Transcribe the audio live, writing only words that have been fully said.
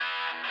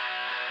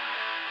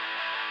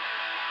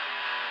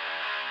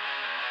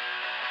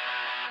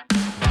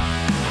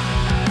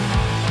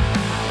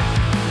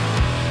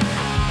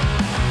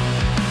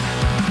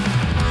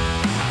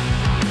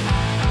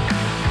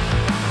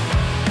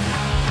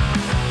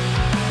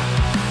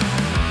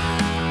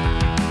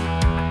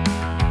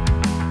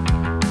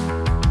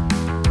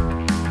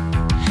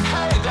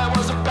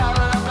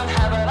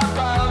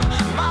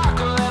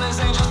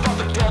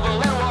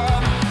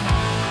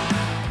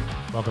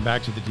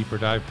back to the Deeper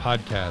Dive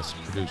podcast,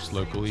 produced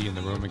locally in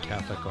the Roman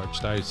Catholic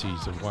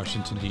Archdiocese of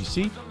Washington,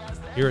 D.C.,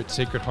 here at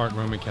Sacred Heart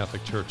Roman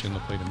Catholic Church in La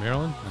Plata,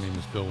 Maryland. My name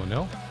is Bill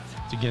Linnell.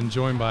 It's again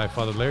joined by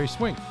Father Larry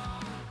Swink.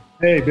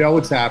 Hey, Bill,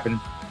 what's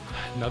happening?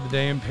 Another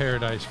day in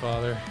paradise,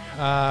 Father.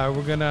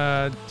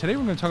 Today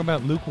we're gonna talk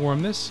about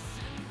lukewarmness,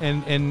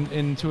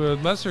 and to a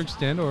lesser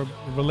extent, or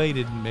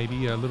related,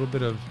 maybe a little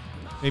bit of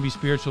maybe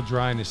spiritual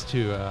dryness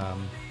too.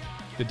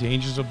 The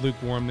dangers of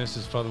lukewarmness,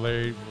 as Father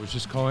Larry was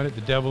just calling it,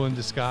 the devil in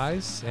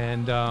disguise,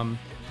 and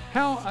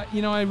how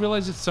I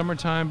realize it's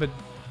summertime, but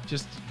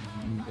just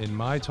in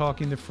my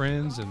talking to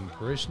friends and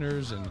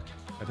parishioners, and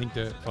I think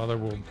that Father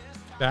will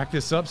back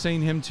this up,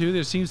 saying him too,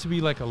 there seems to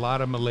be like a lot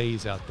of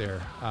malaise out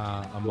there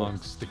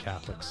amongst the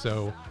Catholics.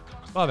 So,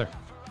 Father.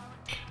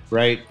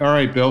 Right. All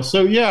right, Bill.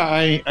 So yeah,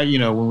 I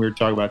when we were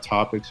talking about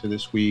topics for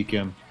this week,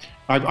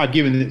 I've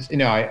given this.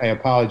 I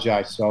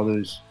apologize to all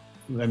those.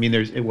 I mean,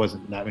 it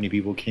wasn't that many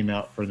people came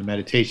out for the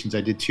meditations. I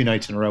did 2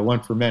 nights in a row,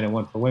 one for men and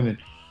one for women,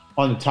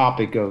 on the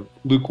topic of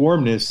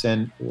lukewarmness.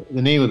 And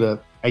the name of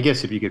I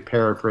guess if you could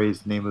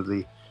paraphrase the name of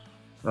the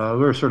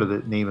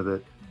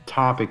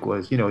topic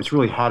was, it's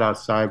really hot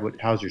outside.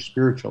 How's your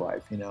spiritual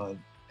life?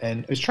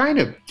 And I was trying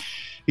to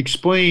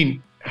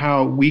explain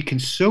how we can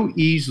so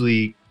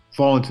easily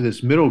fall into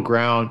this middle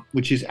ground,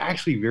 which is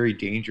actually very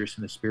dangerous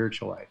in the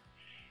spiritual life.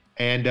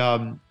 And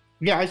I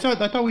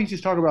thought we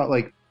just talk about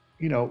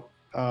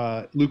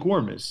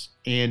lukewarmness.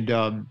 And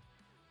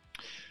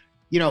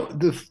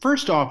the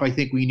first off, I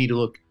think we need to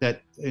look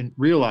at and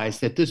realize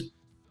that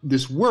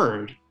this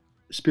word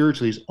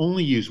spiritually is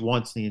only used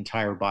once in the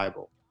entire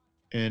Bible,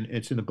 and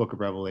it's in the book of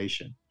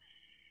Revelation.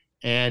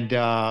 And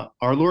our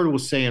Lord will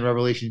say in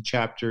Revelation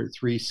chapter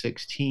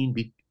 3:16,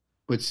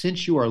 "But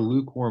since you are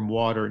lukewarm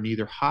water,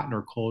 neither hot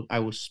nor cold, I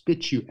will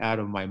spit you out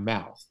of my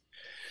mouth."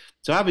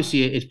 So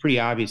obviously, it's pretty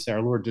obvious that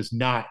our Lord does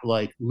not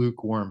like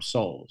lukewarm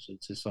souls.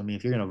 It's just,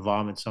 if you're going to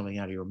vomit something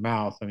out of your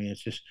mouth,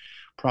 it's just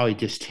probably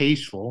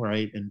distasteful,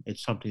 right? And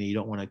it's something that you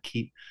don't want to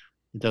keep.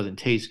 It doesn't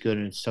taste good,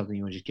 and it's something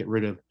you want to just get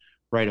rid of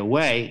right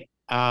away.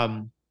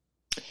 All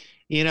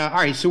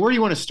right. So where do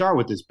you want to start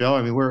with this,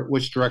 Bill?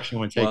 Which direction you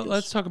want to take? Well,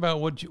 let's talk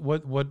about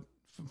what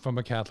from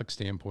a Catholic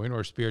standpoint or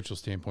a spiritual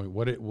standpoint,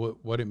 what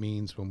it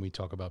means when we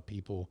talk about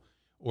people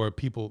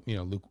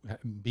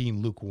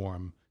being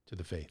lukewarm to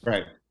the faith.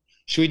 Right.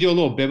 Should we do a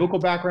little biblical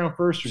background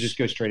first, or just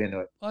go straight into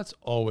it? Let's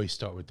always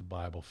start with the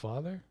Bible,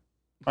 Father.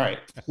 All right.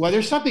 Well,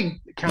 there's something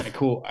kind of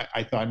cool.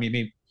 I thought.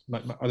 Maybe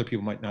other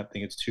people might not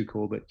think it's too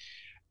cool, but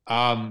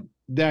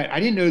that I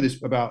didn't know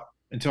this about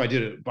until I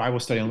did a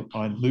Bible study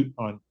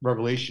on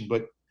Revelation.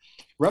 But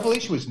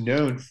Revelation was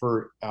known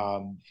for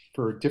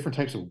different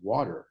types of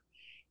water,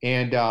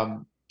 and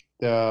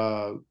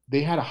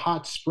they had a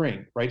hot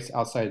spring right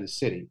outside of the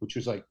city, which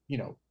was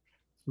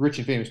rich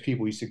and famous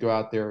people used to go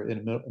out there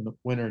in the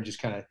winter and just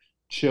kind of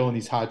chill in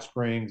these hot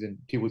springs, and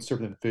people would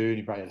serve them food.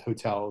 You probably had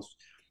hotels,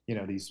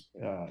 these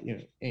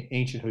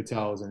ancient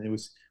hotels, and it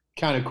was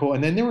kind of cool.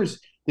 And then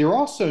they were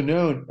also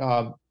known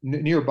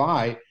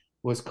nearby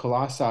was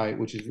Colossae,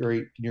 which is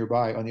very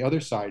nearby on the other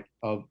side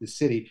of the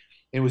city,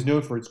 and it was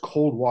known for its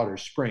cold water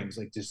springs,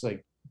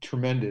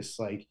 tremendous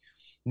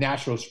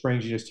natural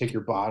springs. You just take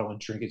your bottle and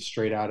drink it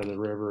straight out of the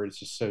river. It's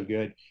just so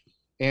good.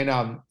 And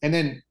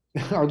then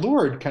our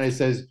Lord kind of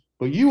says,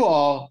 but you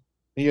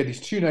have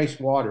these 2 nice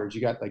waters.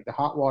 You got the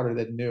hot water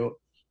that knew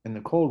and the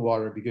cold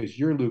water, because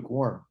you're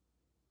lukewarm.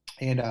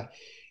 And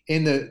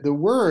the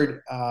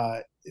word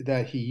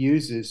that he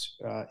uses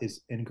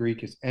is in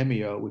Greek is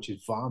emio, which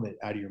is vomit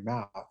out of your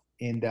mouth.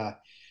 And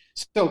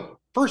so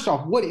first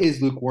off, what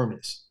is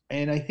lukewarmness?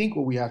 And I think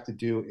what we have to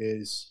do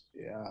is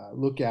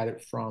look at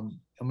it from,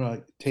 I'm going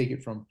to take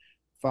it from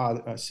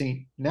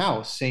Saint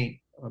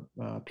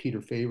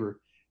Peter Faber.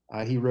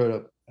 He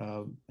wrote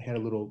had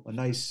a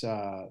nice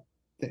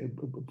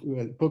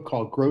book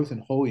called Growth in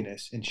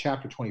Holiness. In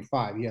chapter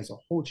 25, he has a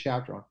whole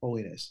chapter on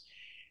holiness.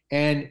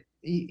 And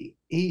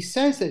he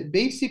says that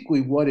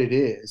basically what it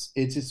is,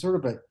 it's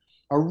sort of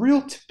a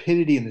real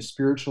tepidity in the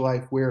spiritual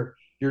life where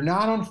you're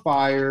not on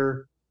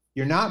fire,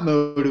 you're not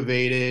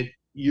motivated,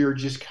 you're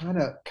just kind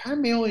of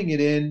mailing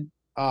it in,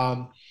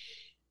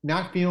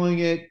 not feeling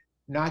it,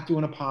 not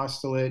doing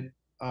apostolate.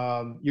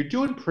 You're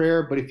doing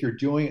prayer, but if you're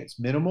doing it, it's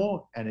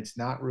minimal and it's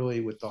not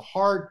really with the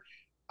heart.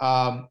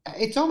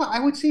 I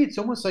would say it's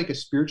almost like a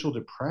spiritual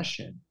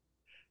depression.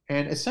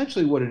 And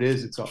essentially what it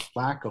is, it's a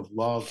lack of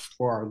love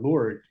for our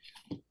Lord.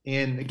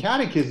 And the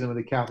Catechism of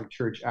the Catholic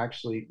Church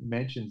actually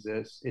mentions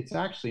this. It's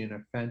actually an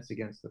offense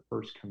against the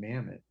first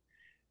commandment.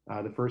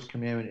 The first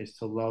commandment is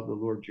to love the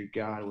Lord your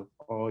God with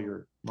all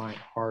your mind,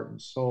 heart,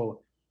 and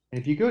soul.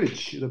 And if you go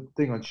to the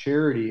thing on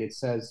charity, it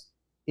says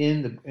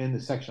in the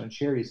section on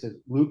charity, it says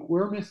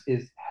lukewarmness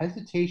is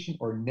hesitation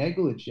or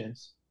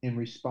negligence in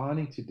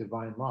responding to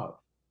divine love.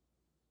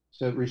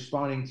 So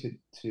responding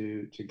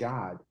to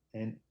God,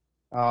 and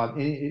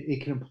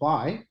it can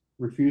imply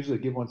refusal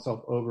to give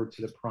oneself over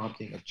to the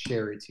prompting of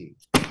charity.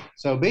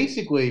 So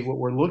basically what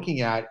we're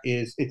looking at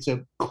is it's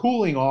a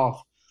cooling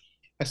off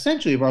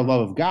essentially of our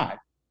love of God,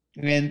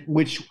 and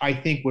which I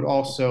think would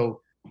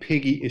also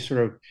piggy is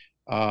sort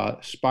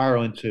of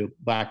spiral into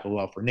lack of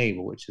love for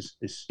neighbor, which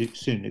is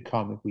soon to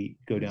come if we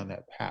go down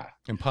that path.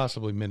 And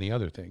possibly many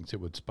other things it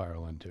would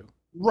spiral into.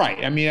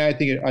 Right. I mean, I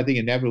think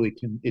inevitably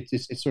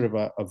it's sort of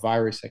a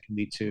virus that can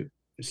lead to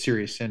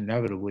serious sin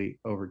inevitably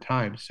over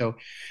time. So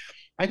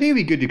I think it'd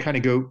be good to kind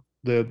of go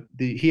the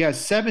he has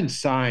 7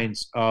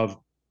 signs of,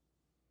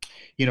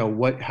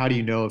 what, how do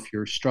you know if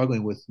you're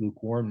struggling with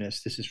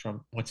lukewarmness? This is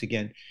from, once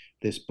again,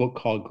 this book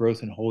called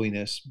Growth in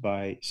Holiness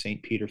by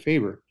St. Peter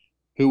Faber,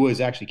 who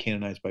was actually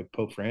canonized by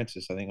Pope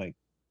Francis, I think like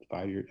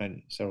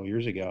several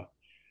years ago.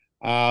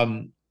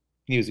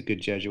 He was a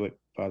good Jesuit,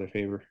 Father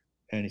Faber,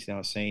 and he's now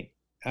a saint.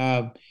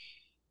 Um,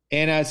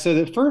 and so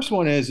the first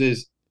one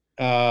is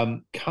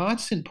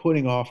constant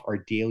putting off our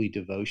daily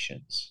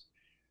devotions.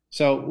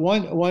 So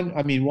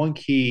one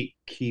key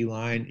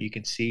line you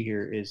can see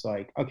here is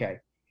like, okay,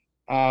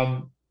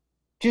 um,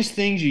 just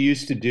things you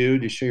used to do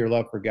to show your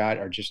love for God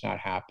are just not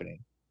happening.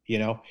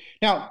 Now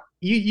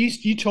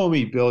you told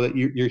me, Bill, that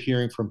you're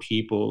hearing from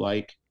people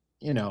like,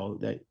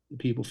 that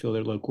people feel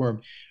they're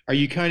lukewarm. Are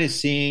you kind of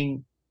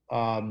seeing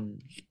um,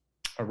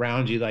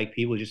 around you like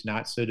people just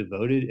not so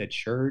devoted at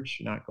church,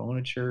 not going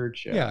to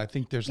church, Yeah, I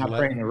think there's not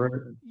praying the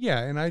river? Yeah,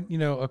 and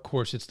of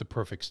course, it's the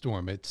perfect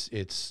storm.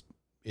 It's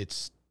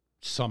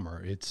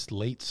summer. It's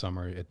late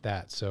summer at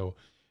that. So,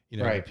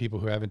 the Right. people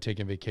who haven't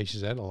taken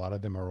vacations yet, a lot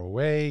of them are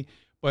away.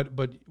 But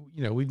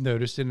we've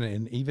noticed it,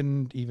 and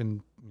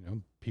even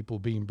people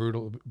being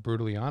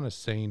brutally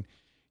honest, saying,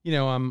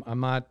 I'm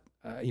not,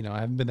 I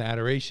haven't been to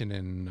adoration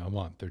in a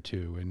month or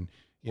two, and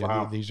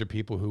Wow. these are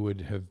people who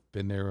would have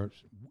been there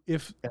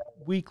if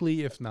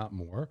weekly, if not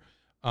more.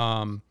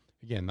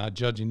 Again, not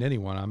judging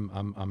anyone.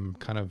 I'm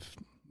kind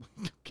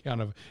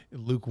of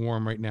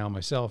lukewarm right now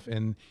myself,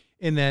 and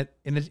in that,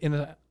 and it's in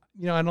a,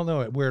 I don't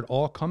know where it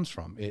all comes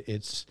from. I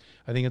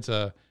think it's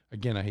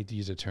again, I hate to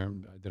use a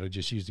term that I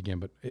just used again,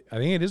 but I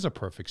think it is a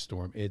perfect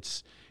storm.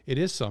 It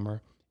is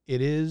summer.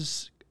 It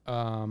is,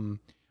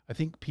 I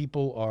think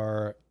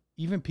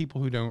even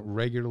people who don't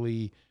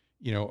regularly,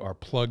 are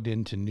plugged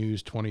into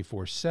news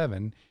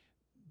 24/7,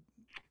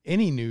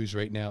 any news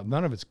right now,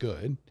 none of it's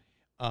good.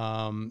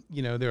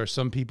 There are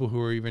some people who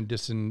are even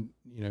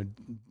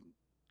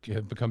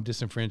have become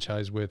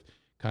disenfranchised with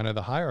kind of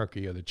the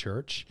hierarchy of the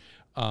church.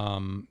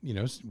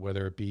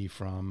 Whether it be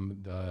from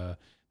the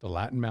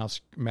Latin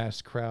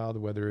mass crowd,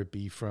 whether it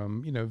be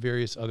from,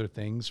 various other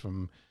things,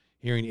 from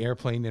hearing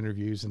airplane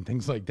interviews and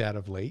things like that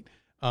of late.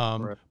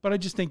 Right. But I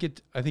just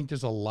I think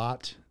there's a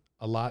lot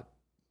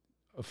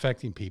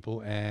affecting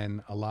people,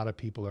 and a lot of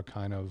people are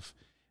kind of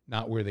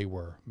not where they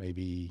were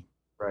maybe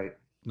Right.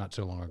 not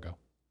so long ago.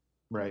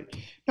 Right.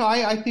 No,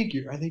 I think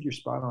you're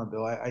spot on,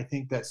 Bill. I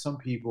think that some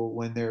people,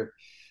 when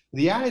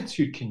the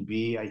attitude can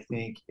be, I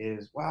think,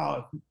 is,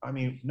 wow, I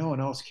mean, no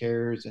one else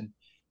cares. And,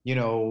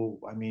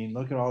 I mean,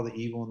 look at all the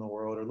evil in the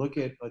world, or look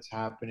at what's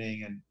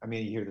happening. And I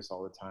mean, you hear this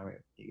all the time.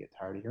 You get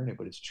tired of hearing it,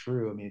 but it's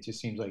true. I mean, it just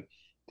seems like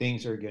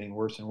things are getting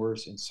worse and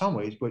worse in some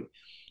ways. But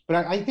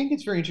I think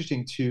it's very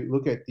interesting to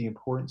look at the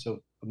importance of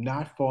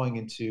not falling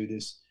into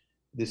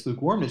this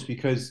lukewarmness,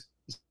 because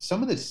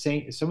some of the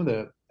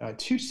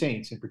 2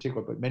 saints in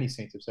particular, but many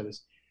saints have said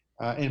this.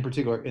 In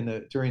particular,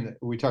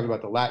 we talked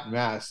about the Latin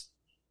Mass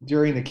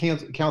during the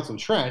Council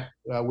of Trent,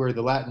 where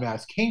the Latin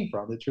Mass came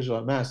from, the Church of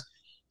Latin Mass.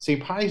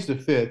 Saint Pius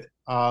V,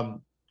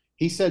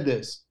 he said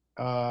this.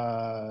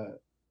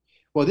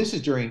 Well, this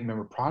is during,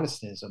 remember,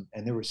 Protestantism,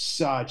 and there was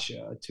such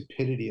a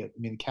tepidity. I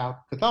mean,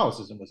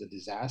 Catholicism was a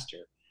disaster,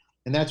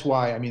 and that's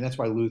why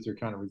Luther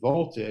kind of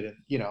revolted, and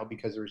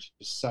because there was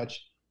just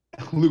such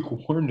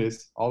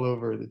lukewarmness all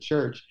over the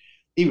church.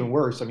 Even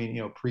worse, I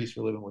mean, priests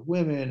were living with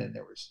women, and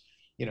there was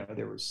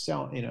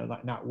selling,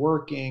 not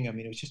working. I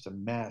mean, it was just a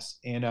mess.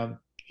 And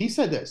he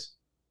said this: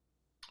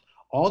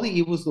 all the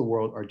evils of the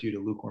world are due to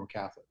lukewarm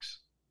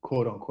Catholics,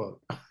 quote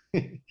unquote.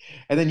 And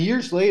then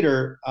years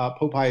later,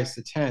 Pope Pius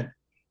X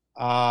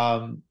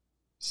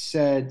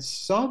said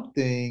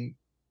something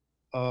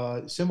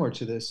similar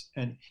to this,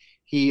 and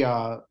he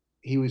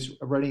was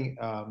writing,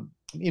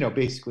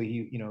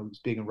 basically he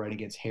was big on writing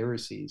against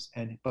heresies,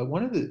 but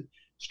one of the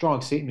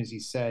strong statements he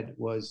said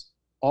was,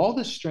 all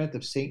the strength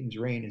of Satan's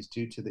reign is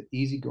due to the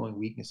easygoing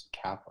weakness of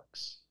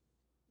Catholics.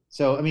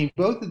 So, I mean,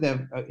 both of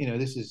them,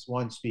 this is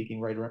one speaking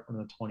right around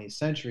the 20th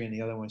century, and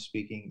the other one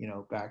speaking,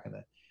 back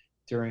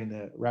during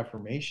the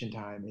Reformation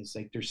time. Is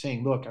like they're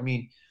saying, look, I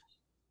mean,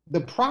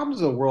 the problems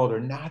of the world are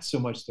not so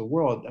much the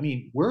world. I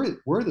mean, we're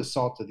the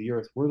salt of the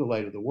earth, we're the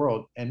light of the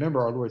world. And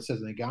remember, our Lord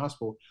says in the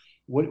gospel,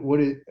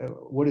 what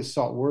is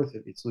salt worth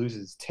if it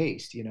loses its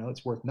taste?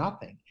 It's worth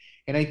nothing.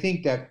 And I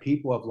think that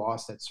people have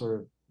lost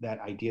that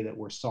idea that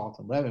we're salt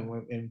and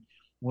leaven.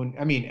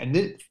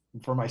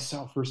 For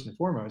myself, first and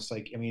foremost,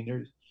 like, I mean,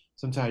 there's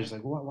sometimes it's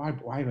like, well,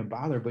 why even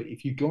bother? But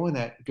if you go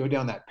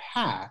down that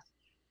path,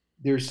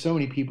 there's so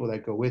many people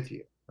that go with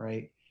you,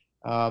 right?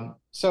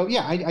 So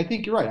yeah, I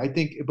think you're right. I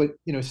think, but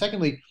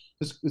secondly,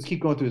 let's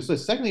keep going through this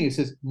list. Secondly, it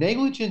says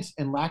negligence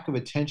and lack of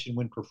attention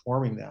when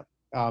performing them.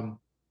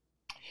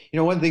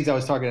 One of the things I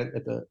was talking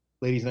at the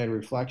ladies' night of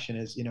reflection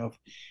is,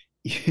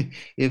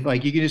 if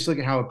like you can just look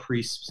at how a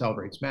priest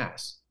celebrates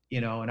mass,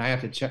 and I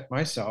have to check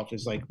myself.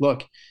 Is like,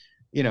 look,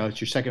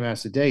 it's your second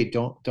mass a day.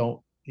 Don't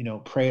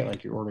pray it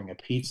like you're ordering a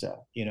pizza.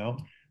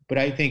 But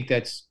I think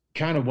that's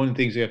kind of one of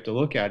the things we have to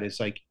look at is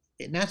like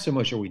not so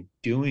much are we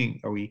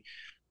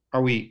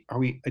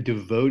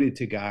devoted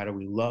to God? Are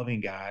we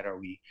loving God? Are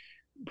we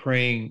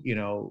praying,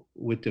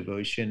 with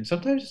devotion?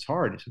 Sometimes it's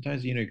hard.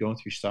 Sometimes, you're going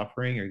through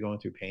suffering or you're going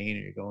through pain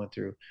or you're going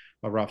through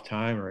a rough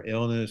time or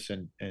illness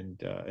and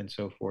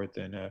so forth.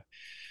 And,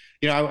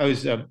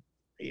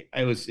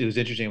 it was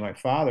interesting. My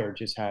father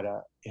had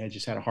a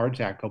heart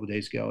attack a couple of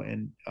days ago.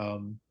 And,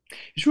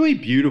 it's really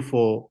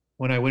beautiful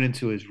when I went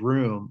into his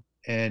room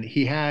and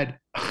he had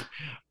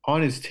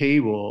on his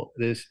table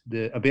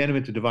the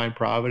abandonment to divine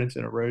providence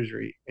and a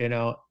rosary, and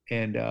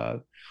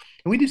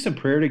we did some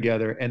prayer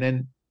together. And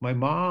then my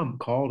mom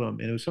called him,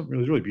 and it was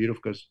really beautiful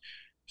because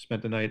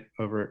spent the night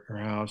over at her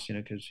house,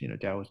 because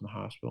dad was in the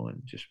hospital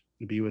and just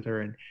to be with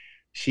her. And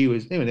she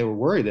was, they were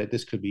worried that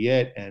this could be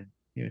it. And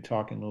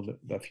talking a little bit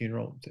about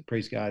funeral.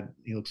 Praise God,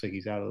 he looks like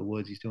he's out of the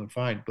woods. He's doing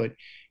fine. But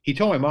he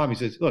told my mom, he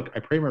says, "Look, I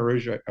pray my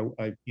rosary.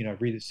 I've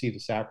received the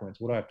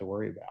sacraments. What do I have to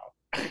worry about?"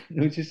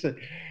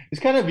 It's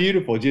kind of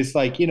beautiful. Just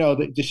like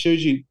that just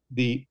shows you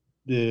the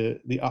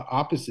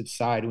opposite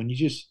side. When you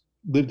just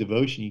live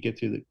devotion, you get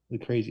through the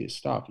craziest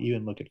stuff. You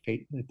even look at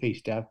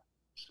face death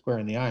square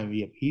in the eye and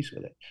be at peace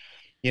with it.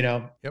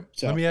 Yep.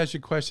 So Let me ask you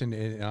a question,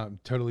 and I'm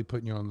totally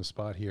putting you on the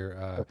spot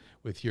here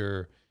with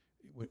your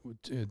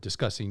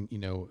discussing,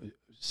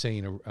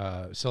 saying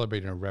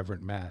celebrating a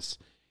reverent mass.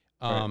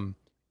 right.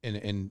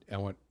 And I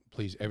want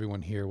please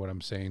everyone hear what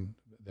I'm saying.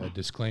 The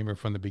disclaimer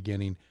from the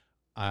beginning: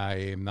 I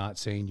am not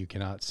saying you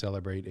cannot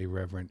celebrate a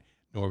reverent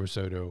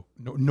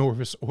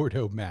Norvis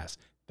Ordo mass.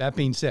 That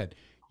being said,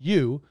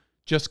 you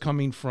just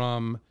coming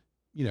from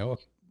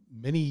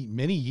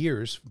many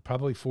years,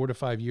 probably 4 to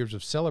 5 years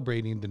of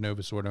celebrating the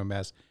Novus Ordo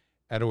mass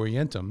at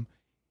Orientum.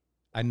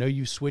 I know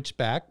you switched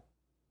back,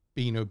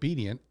 being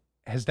obedient.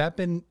 Was that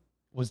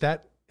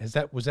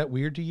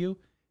weird to you?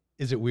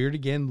 Is it weird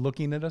again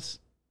looking at us?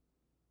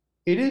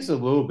 It is a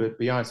little bit.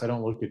 Be honest, I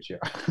don't look at you.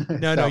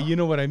 No, So you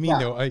know what I mean, yeah,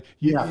 though.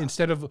 yeah,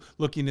 Instead of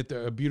looking at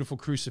a beautiful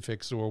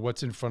crucifix or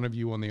what's in front of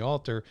you on the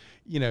altar,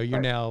 you're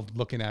right, now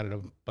looking at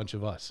a bunch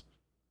of us.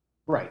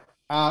 right.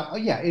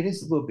 Yeah, it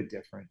is a little bit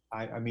different.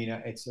 I mean,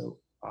 it's a.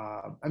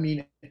 I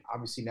mean,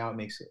 obviously now it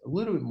makes it a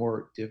little bit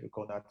more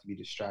difficult not to be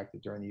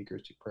distracted during the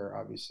Eucharistic prayer,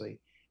 obviously.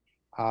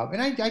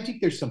 And I think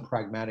there's some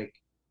pragmatic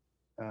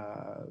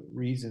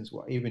reasons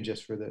why, even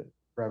just for the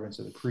reverence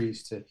of the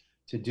priest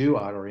to do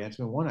ad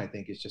orientem. One, I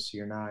think, is just so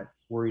you're not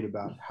worried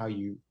about how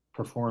you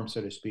perform,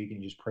 so to speak,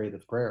 and you just pray the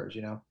prayers.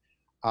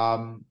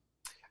 Um,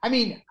 I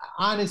mean,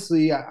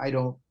 honestly, I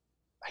don't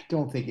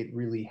think it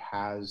really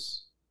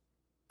has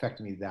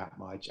affected me that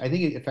much. I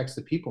think it affects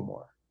the people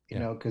more,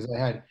 Yeah. because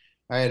I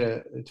had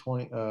a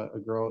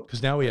girl.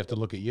 Because now we have to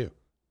look at you.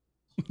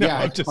 No, Yeah,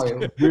 I'm it's just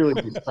probably kidding.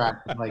 really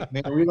distracting. Like,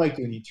 man, we like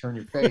it when you turn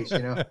your face.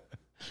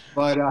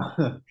 But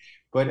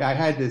but I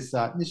had this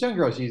young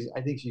girl.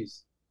 I think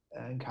she's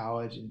in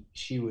college, and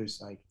she was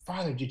like,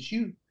 "Father, did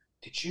you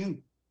did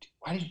you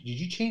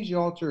change the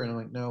altar?" And I'm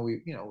like, "No,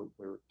 we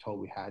were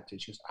told we had to."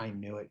 She goes, "I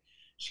knew it."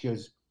 She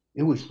goes,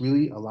 "It was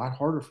really a lot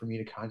harder for me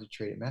to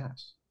concentrate at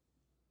mass."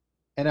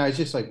 And I was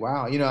just like,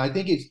 "Wow." I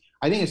think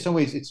in some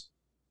ways it's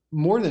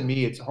more than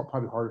me. It's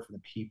probably harder for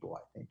the people.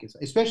 I think,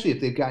 especially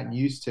if they've gotten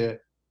used to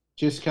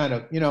just kind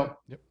of Yep.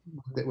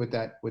 with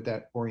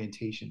that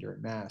orientation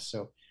during mass.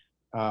 So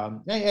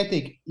I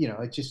think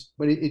it just,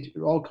 but it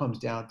all comes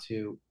down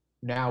to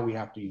now we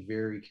have to be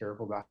very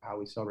careful about how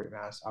we celebrate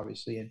mass,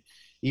 obviously, and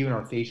even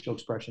our facial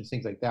expressions,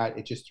 things like that.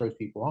 It just throws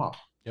people off,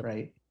 Yep.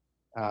 right?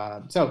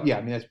 So yeah,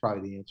 I mean that's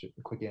probably the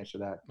quick answer to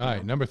that. All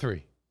right. Number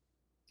 3.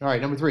 All right,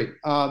 number three,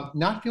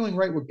 not feeling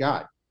right with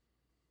God,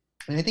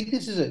 and I think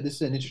this is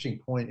an interesting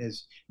point.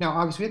 Is now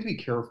obviously we have to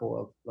be careful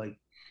of like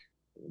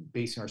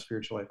basing our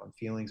spiritual life on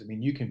feelings. I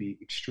mean, you can be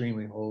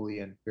extremely holy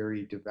and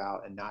very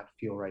devout and not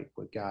feel right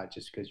with God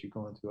just because you're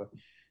going through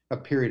a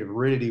period of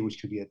aridity, which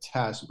could be a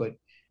test. But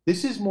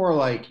this is more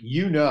like,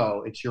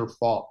 it's your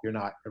fault you're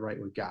not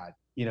right with God.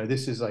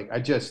 This is like,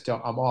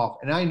 I'm off.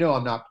 And I know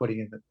I'm not putting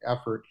in the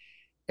effort.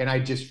 And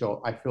I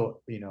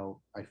feel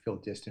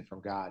distant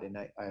from God. And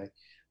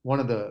one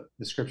of the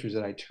scriptures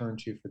that I turned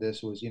to for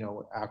this was,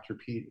 after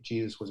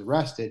Jesus was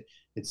arrested,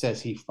 it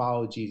says he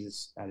followed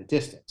Jesus at a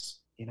distance,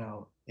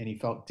 and he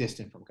felt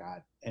distant from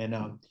God. And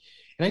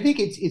I think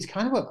it's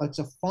kind of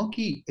a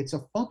funky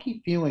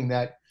feeling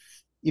that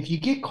if you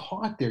get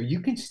caught there, you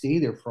can stay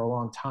there for a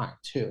long time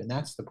too, and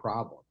that's the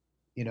problem.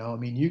 I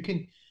mean, you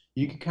can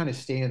kind of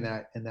stay in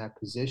that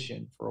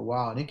position for a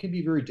while, and it can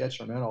be very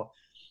detrimental.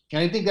 And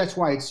I think that's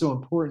why it's so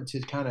important to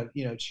kind of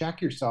check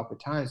yourself at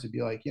times to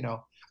be like, I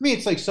mean,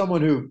 it's like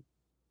someone who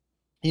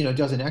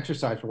doesn't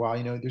exercise for a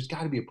while. There's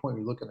got to be a point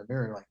where you look in the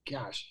mirror and like,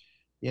 gosh,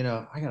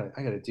 I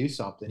gotta do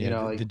something. Yeah.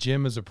 The Like,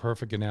 gym is a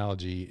perfect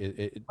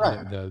analogy.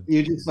 right. The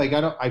You just like,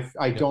 I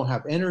Yep. don't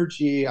have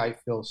energy. I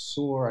feel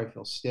sore. I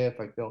feel stiff.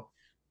 I feel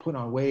put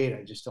on weight.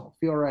 I just don't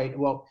feel right.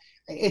 Well,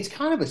 it's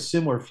kind of a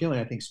similar feeling,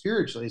 I think,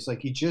 spiritually. It's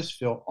like you just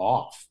feel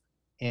off.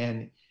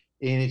 And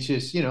it's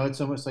just,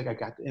 it's almost like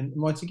and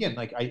once again,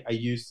 like I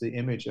use the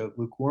image of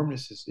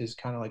lukewarmness is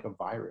kind of like a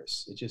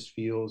virus. It just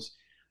feels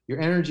your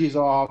energy is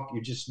off.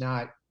 You're just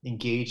not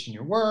engaged in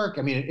your work.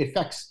 I mean, it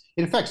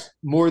affects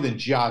more than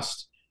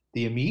just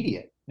the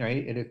immediate,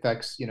 right? It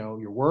affects,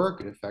 your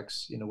work. It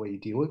affects, the way you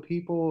deal with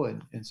people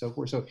and so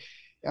forth. So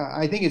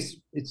I think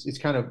it's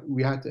kind of,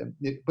 we have to,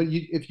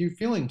 if you're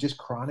feeling just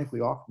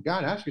chronically off from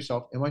God, ask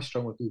yourself, am I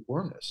struggling with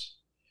lukewarmness?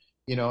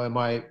 Am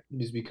I,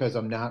 is because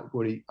I'm not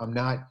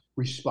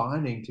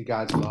responding to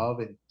God's love,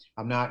 and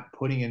I'm not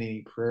putting in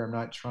any prayer. I'm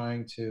not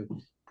trying to,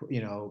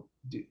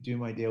 do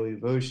my daily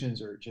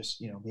devotions, or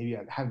just, maybe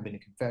I haven't been to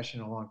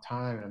confession in a long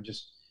time. And I'm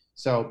just,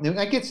 so and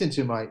that gets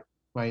into my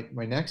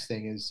next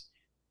thing is,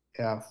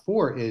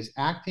 4 is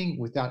acting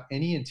without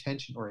any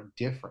intention or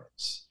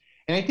indifference.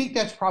 And I think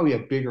that's probably a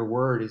bigger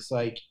word. It's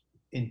like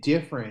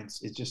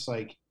indifference is just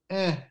like,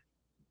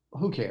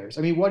 who cares?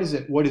 I mean, what does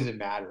it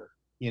matter?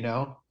 You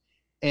know?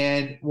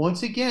 And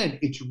once again,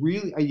 it's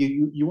really,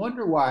 you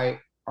wonder why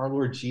our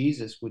Lord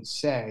Jesus would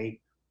say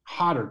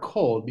hot or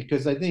cold,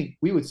 because I think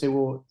we would say,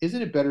 well,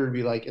 isn't it better to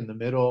be like in the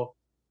middle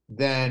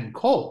than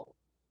cold?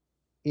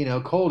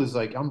 Cold is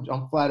like,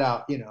 I'm flat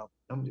out,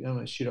 I'm going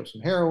to shoot up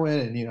some heroin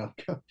and,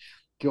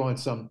 go on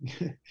some,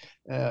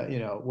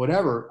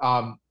 whatever,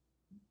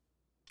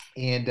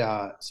 and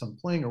some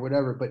fling or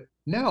whatever. But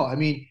no, I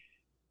mean,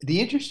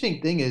 the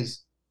interesting thing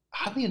is,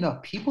 oddly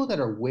enough, people that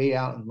are way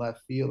out in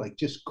left field, like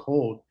just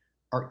cold,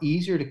 are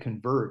easier to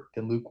convert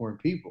than lukewarm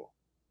people,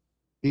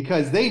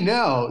 because they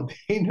know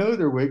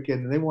they're wicked,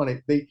 and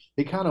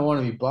they kind of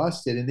want to be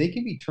busted, and they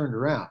can be turned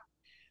around.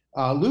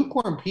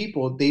 Lukewarm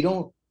people, they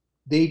don't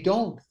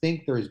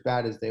think they're as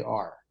bad as they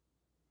are.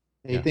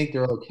 They Yeah. think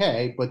they're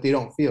okay, but they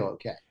don't feel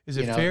okay. Is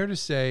it fair to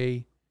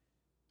say,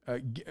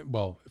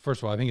 well,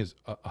 first of all, I think it's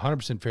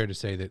 100% fair to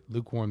say that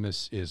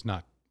lukewarmness is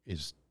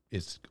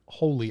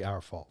wholly our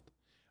fault.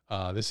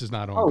 This is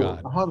not on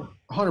God.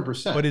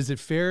 100%. But is it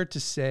fair to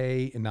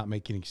say, and not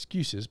making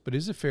excuses, but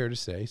is it fair to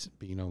say,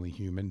 being only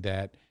human,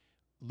 that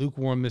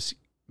lukewarmness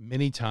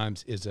many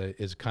times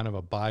is kind of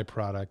a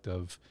byproduct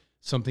of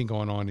something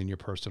going on in your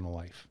personal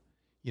life?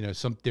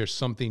 There's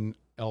something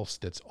else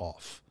that's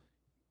off.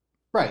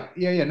 Right.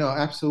 Yeah. No,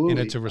 absolutely. And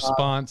it's a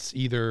response,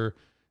 either,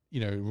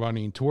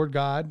 running toward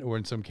God, or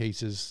in some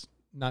cases,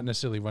 not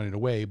necessarily running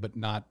away, but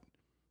not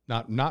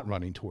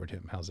running toward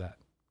him. How's that?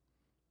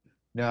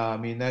 No, I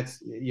mean,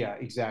 yeah,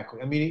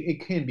 exactly. I mean,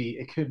 it could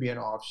be an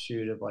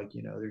offshoot of, like,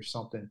 there's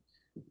something,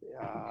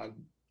 uh,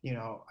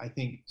 I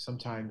think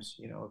sometimes,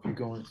 if you're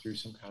going through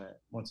some kind of,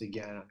 once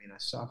again, I mean, a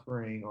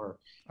suffering, or,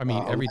 I mean,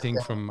 I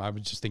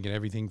was just thinking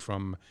everything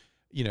from,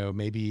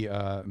 maybe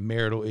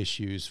marital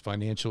issues,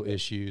 financial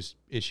issues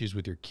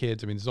with your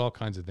kids. I mean, there's all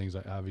kinds of things,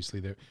 obviously,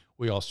 that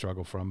we all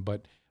struggle from.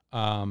 But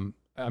I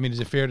mean, is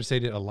it fair to say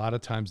that a lot of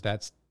times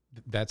that's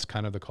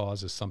kind of the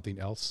cause is something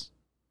else?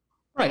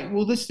 right.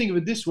 Well, let's think of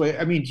it this way.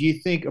 I mean, do you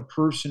think a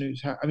person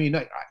I mean,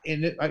 I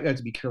have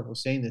to be careful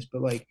saying this,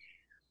 but, like,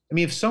 I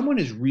mean, if someone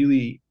is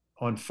really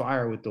on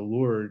fire with the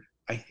Lord,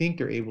 I think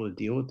they're able to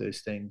deal with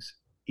those things,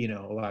 a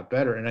lot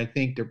better. And I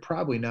think their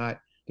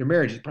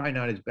marriage is probably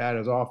not as bad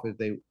as off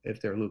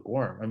if they're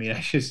lukewarm. I mean, I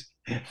just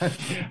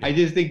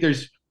think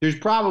there's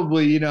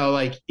probably,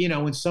 like,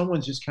 when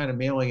someone's just kind of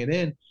mailing it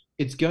in,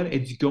 it's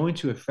going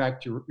to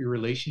affect your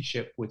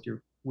relationship with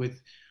your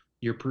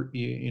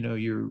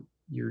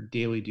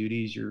daily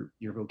duties,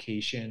 your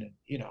vocation,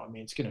 and, I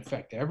mean, it's going to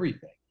affect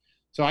everything.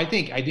 So I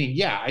think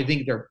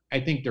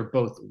they're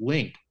both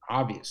linked.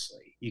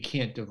 Obviously, you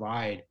can't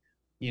divide,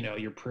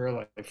 your prayer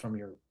life from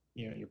your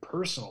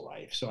personal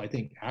life. So I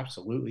think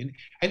absolutely.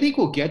 I think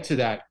we'll get to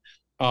that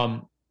a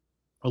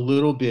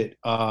little bit.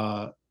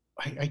 I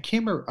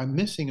can't remember. I'm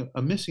missing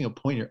a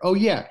point here. Oh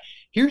yeah,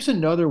 here's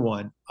another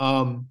one.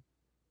 Hold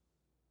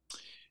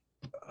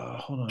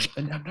on,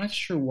 and I'm not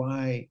sure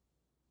why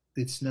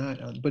it's not,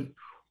 but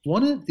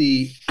one of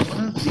the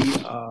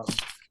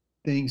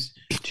things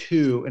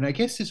too, and I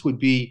guess this would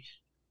be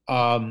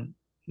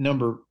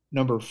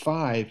number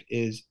 5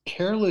 is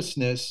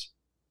carelessness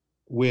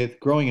with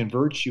growing in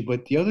virtue.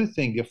 But the other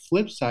thing, the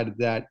flip side of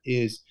that,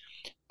 is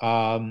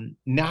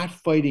not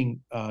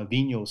fighting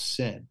venial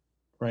sin,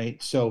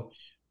 right? So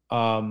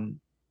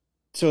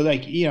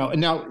like,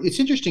 and now it's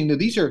interesting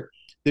that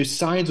there's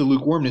signs of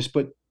lukewarmness,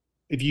 but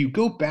if you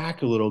go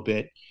back a little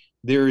bit,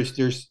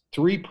 there's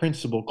 3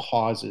 principal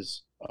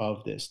causes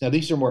of this. Now,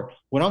 these are more,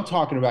 what I'm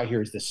talking about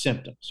here is the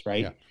symptoms,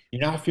 right? Yeah.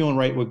 You're not feeling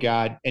right with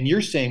God, and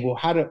you're saying, well,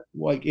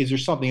 is there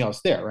something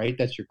else there, right?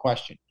 That's your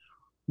question.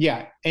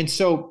 Yeah. And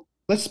so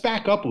let's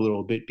back up a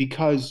little bit,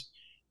 because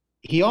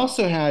he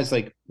also has,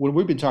 like, when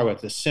we've been talking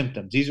about the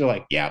symptoms, these are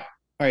like, yeah,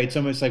 all right, it's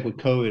almost like with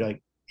COVID,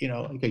 like,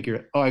 like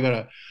you're,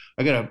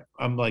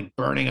 I'm like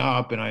burning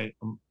up, and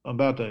I'm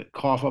about to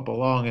cough up a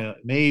lung, and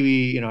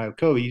maybe, I have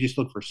COVID. You just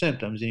look for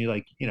symptoms, and you,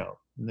 like,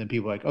 and then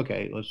people are like,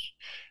 okay, if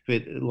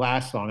it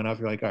lasts long enough,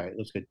 you're like, all right,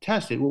 let's get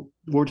tested. Well,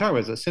 what we're talking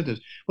about is the symptoms.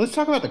 Let's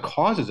talk about the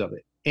causes of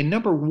it. And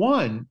number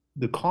 1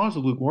 the cause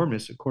of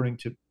lukewarmness, according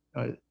to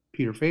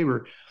Peter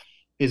Faber,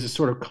 is a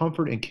sort of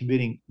comfort in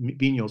committing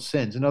venial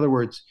sins. In other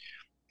words,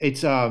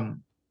 it's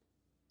kind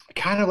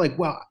of like,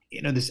 well,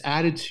 this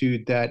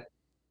attitude that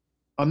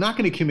I'm not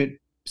going to commit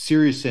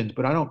serious sins,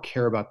 but I don't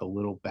care about the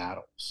little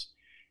battles.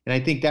 And I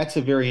think that's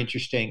a very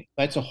interesting,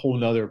 that's a whole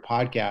nother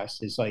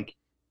podcast, is like,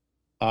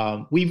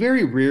 we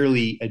very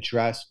rarely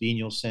address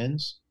venial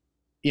sins.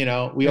 We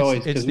always,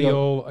 It's because the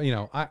old,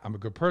 I'm a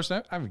good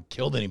person. I haven't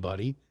killed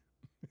anybody.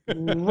 right, I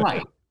mean,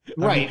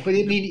 right. But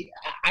I mean,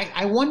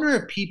 I wonder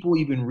if people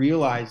even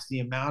realize the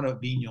amount of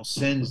venial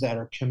sins that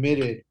are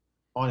committed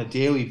on a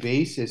daily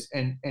basis,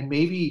 and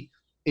maybe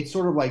it's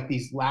sort of like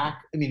these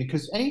lack. I mean,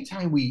 because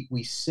anytime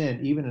we sin,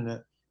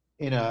 even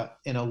in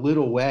a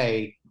little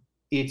way,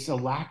 it's a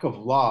lack of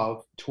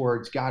love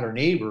towards God or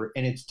neighbor,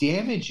 and it's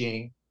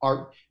damaging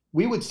our.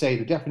 We would say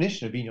the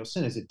definition of venial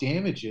sin is it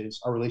damages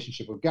our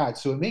relationship with God.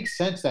 So it makes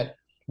sense that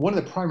one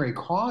of the primary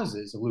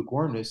causes of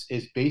lukewarmness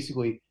is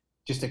basically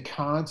just a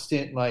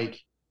constant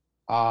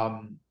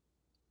um,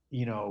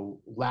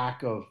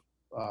 lack of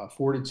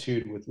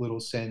fortitude with little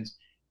sins,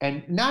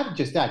 and not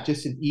just that,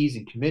 just an ease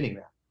in committing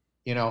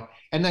them.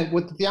 And then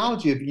what the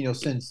theology of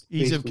sins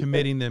ease of basically,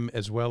 committing them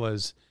as well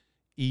as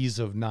ease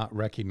of not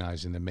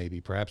recognizing them.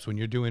 Maybe perhaps when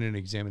you're doing an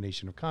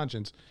examination of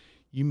conscience,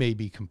 you may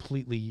be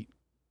completely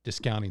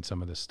discounting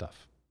some of this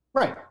stuff.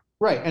 right,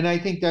 right, and I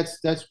think that's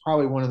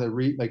probably one of the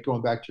like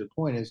going back to your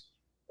point is,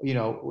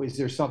 is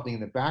there something in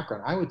the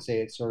background? I would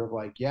say it's sort of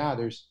like, yeah,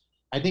 there's.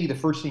 I think the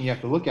first thing you have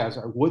to look at is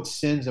what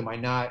sins am I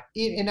not?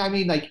 And I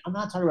mean, like, I'm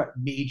not talking about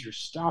major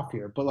stuff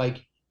here, but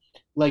like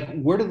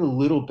what are the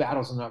little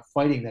battles I'm not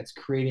fighting that's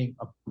creating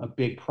a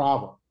big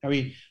problem? I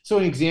mean, so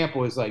an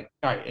example is like,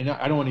 all right, and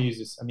I don't want to use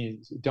this. I mean,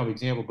 it's a dumb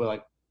example, but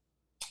like,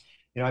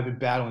 I've been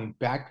battling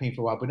back pain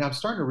for a while, but now I'm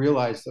starting to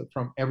realize that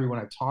from everyone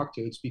I've talked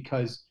to, it's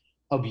because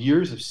of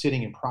years of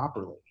sitting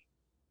improperly.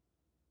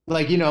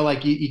 Like,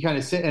 like you kind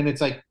of sit, and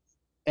it's like,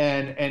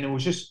 and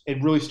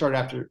it really started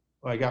after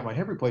I got my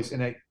hip replaced,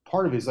 and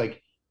part of it is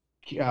like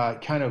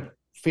kind of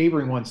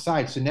favoring one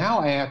side. So now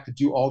I have to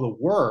do all the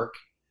work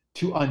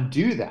to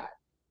undo that,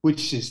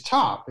 which is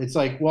tough. It's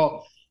like,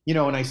 well,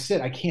 when I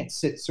can't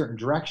sit certain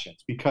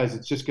directions because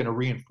it's just going to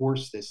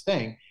reinforce this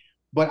thing.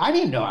 But I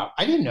didn't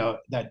know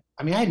that.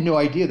 I mean, I had no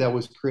idea that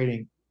was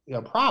creating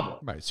a problem.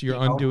 Right. So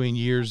you're undoing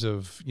years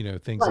of,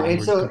 things. Right.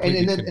 And so,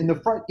 and then, and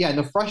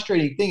the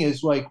frustrating thing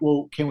is like,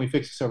 well, can we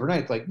fix this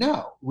overnight? It's like,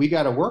 no, we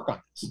got to work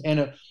on this.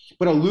 And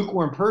but a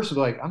lukewarm person,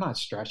 like, I'm not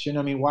stretching.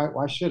 I mean,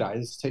 why should I?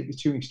 This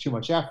takes 2 weeks, too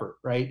much effort,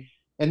 right?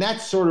 And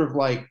that's sort of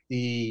like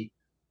the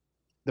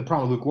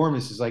problem with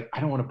lukewarmness is like, I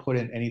don't want to put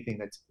in anything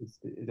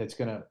that's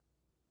going to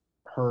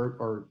hurt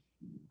or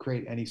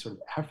create any sort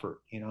of effort,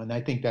 And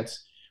I think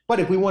but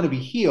if we want to be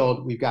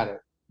healed, we got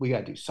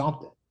to do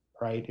something,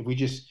 right? If you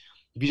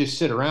just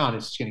sit around,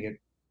 it's going to get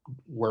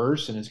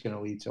worse, and it's going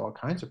to lead to all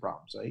kinds of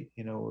problems, right?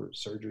 Or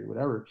surgery,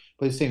 whatever.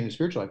 But it's the same in the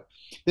spiritual life.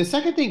 The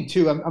second thing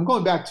too, I'm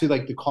going back to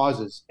like the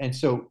causes, and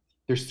so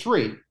there's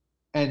three,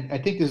 and I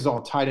think this is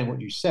all tied in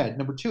what you said.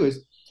 Number two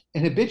is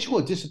an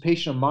habitual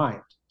dissipation of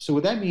mind. So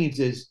what that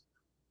means is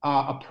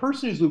a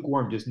person who's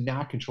lukewarm does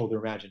not control their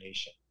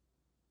imagination,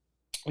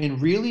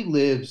 and really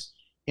lives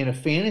in a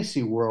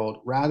fantasy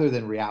world rather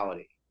than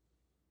reality.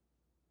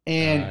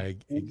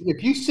 And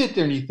if you sit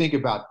there and you think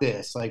about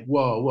this, like,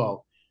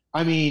 whoa,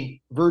 I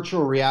mean,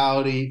 virtual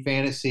reality,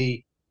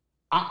 fantasy,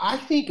 I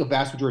think a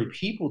vast majority of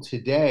people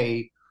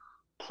today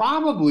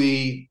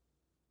probably,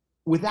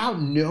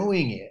 without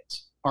knowing it,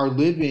 are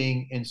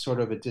living in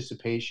sort of a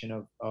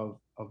dissipation of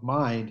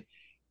mind,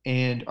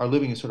 and are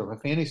living in sort of a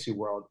fantasy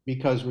world,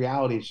 because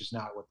reality is just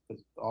not what,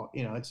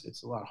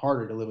 it's a lot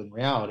harder to live in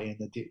reality,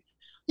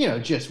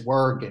 and just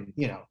work, and,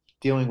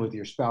 dealing with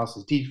your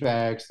spouse's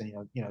defects, and,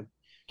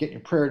 getting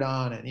your prayer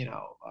done, and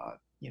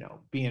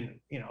being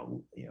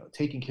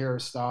taking care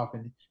of stuff,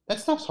 and that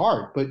stuff's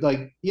hard. But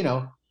like,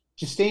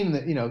 just staying in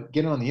the,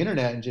 getting on the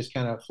internet and just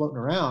kind of floating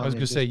around. I was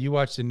going to say, you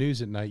watch the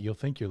news at night, you'll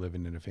think you're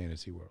living in a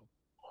fantasy world,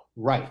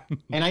 right?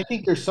 And I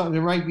think there's something.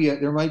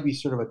 There might be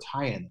sort of a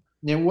tie-in.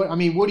 Now,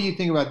 what do you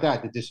think about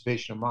that? The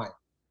dissipation of mind.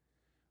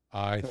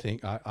 I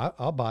think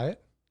I'll buy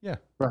it. Yeah.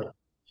 Right.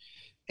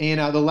 And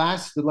the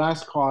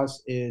last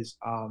cause is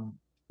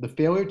the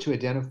failure to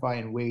identify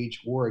and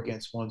wage war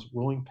against one's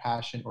ruling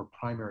passion or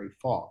primary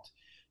fault.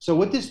 So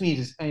what this means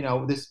is,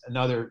 this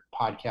another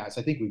podcast,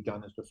 I think we've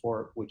done this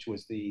before, which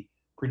was the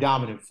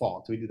predominant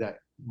fault. We did that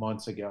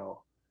months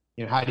ago.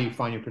 How do you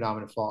find your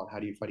predominant fault? How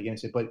do you fight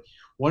against it? But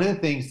one of the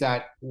things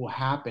that will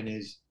happen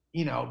is,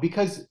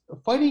 because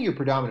fighting your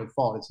predominant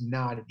fault is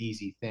not an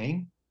easy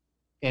thing.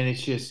 And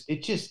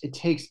it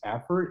takes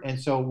effort. And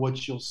so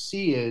what you'll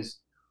see is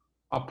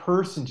a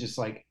person just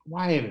like,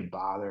 why even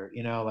bother?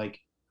 Like,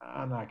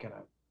 I'm not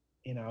gonna,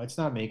 it's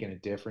not making a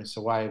difference.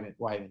 So why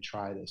even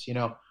try this?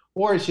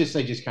 Or it's just,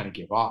 they just kind of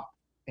give up,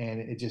 and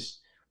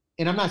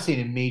and I'm not saying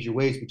in major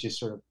ways, but just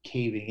sort of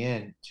caving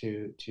in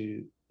to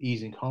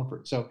ease and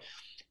comfort. So,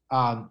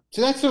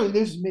 that's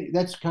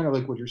kind of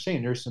like what you're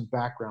saying. There's some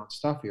background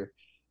stuff here.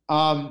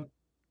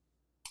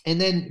 And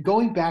then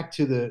going back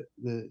to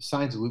the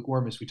signs of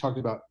lukewarmness, we talked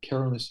about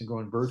carelessness and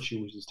growing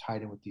virtue, which is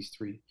tied in with these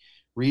three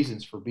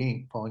reasons for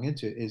falling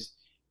into it, is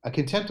a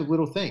contempt of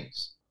little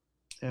things.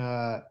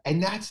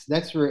 And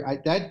that's where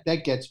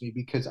that gets me,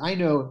 because I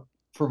know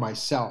for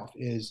myself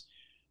is,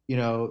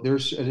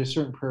 there's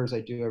certain prayers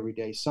I do every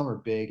day. Some are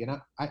big, and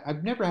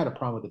I've never had a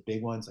problem with the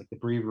big ones like the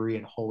breviary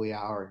and holy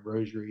hour and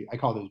rosary. I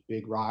call those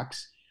big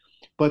rocks.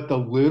 But the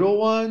little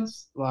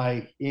ones,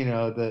 like,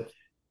 the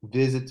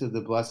visit to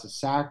the Blessed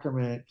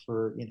Sacrament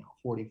for,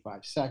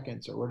 45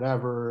 seconds or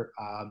whatever,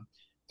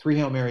 three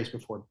Hail Marys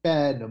before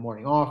bed, the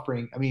morning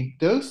offering. I mean,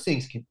 those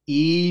things can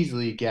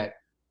easily get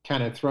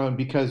kind of thrown,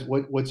 because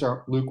what's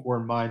our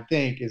lukewarm mind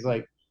think is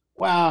like,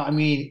 wow, I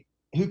mean,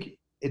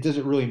 it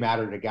doesn't really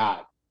matter to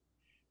God,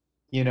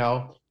 you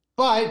know?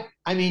 But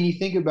I mean, you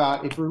think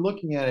about, if we're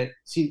looking at it,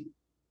 see,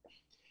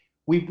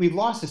 we've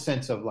lost a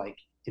sense of like,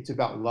 it's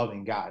about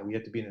loving God. We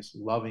have to be in this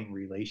loving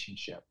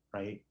relationship,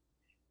 right?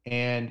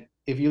 And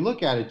if you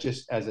look at it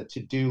just as a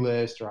to-do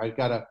list, or I've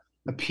got to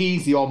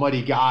appease the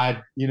Almighty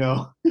God,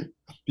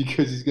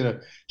 because He's going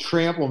to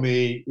trample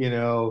me,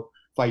 if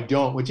I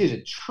don't, which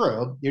isn't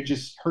true. You're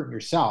just hurting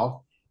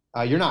yourself.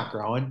 You're not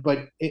growing.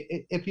 But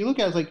if you look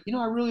at it, it's like,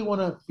 I really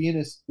want to be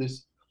in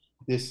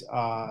this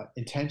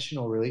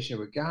intentional relationship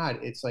with God.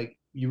 It's like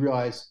you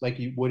realize, like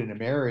you would in a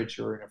marriage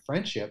or in a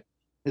friendship,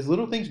 is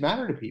little things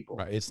matter to people.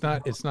 Right. It's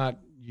not.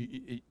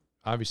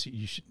 Obviously,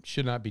 you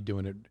should not be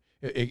doing it.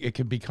 It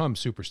can become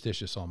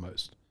superstitious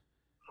almost.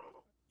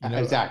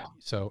 Exactly.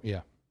 So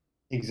yeah.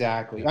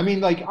 Exactly. Yeah. I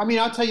mean,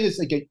 I'll tell you this.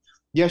 Like,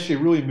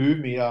 yesterday really moved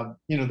me.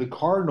 The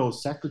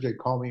Cardinals secretary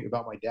called me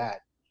about my dad,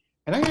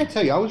 and I got to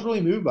tell you, I was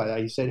really moved by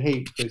that. He said,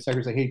 "Hey," the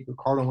secretary said, "Hey, the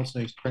Cardinal wants to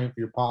know he's praying for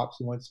your pops.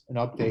 He wants an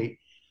update."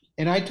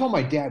 And I told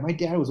my dad. My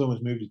dad was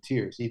almost moved to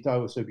tears. He thought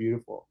it was so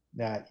beautiful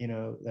that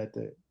that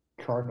the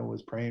Cardinal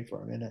was praying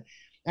for him. And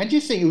I'm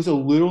just saying, it was a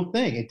little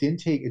thing.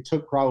 It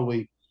took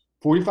probably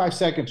 45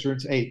 seconds for him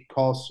to, hey,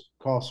 call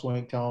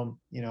Swing, tell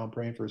him, I'm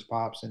praying for his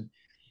pops. And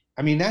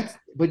I mean,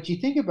 but you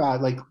think about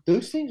it, like,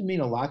 those things mean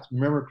a lot to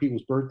remember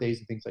people's birthdays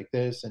and things like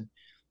this. And,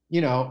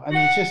 I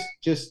mean,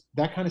 just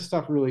that kind of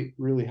stuff really,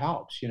 really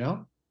helps,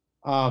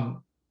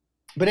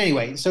 but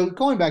anyway, so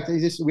going back to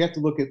this, we have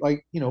to look at,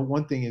 like,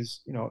 one thing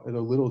is,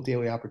 the little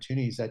daily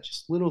opportunities, that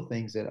just little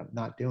things that I'm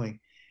not doing.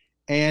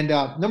 And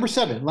number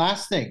 7,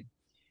 last thing,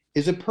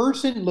 is a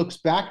person looks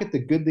back at the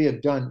good they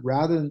have done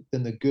rather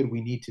than the good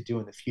we need to do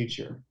in the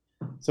future.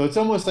 So it's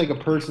almost like a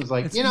person's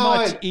like, it's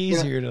much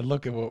easier to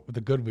look at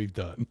the good we've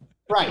done.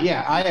 Right.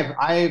 Yeah.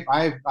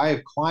 I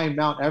have climbed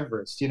Mount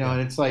Everest,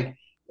 and it's like,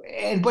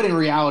 but in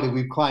reality,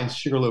 we've climbed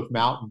Sugarloaf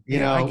Mountain,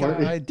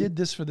 I did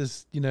this for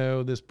this,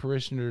 this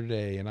parishioner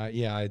today. And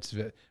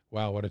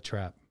wow, what a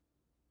trap.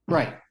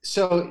 Right.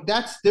 So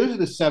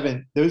those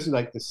are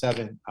like the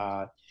 7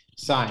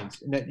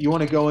 signs. And you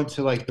want to go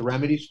into like the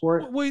remedies for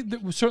it?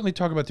 We'll certainly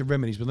talk about the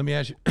remedies, but let me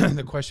ask you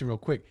the question real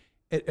quick.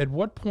 At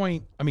what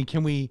point, I mean,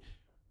 can we,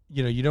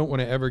 you don't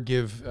want to ever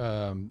give,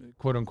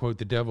 quote unquote,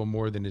 the devil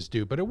more than his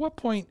due, but at what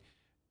point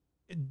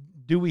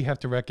do we have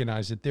to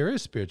recognize that there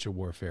is spiritual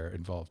warfare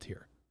involved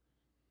here?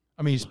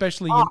 I mean,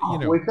 especially,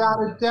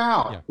 without a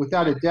doubt,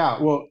 without a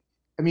doubt. Well,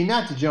 I mean,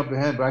 not to jump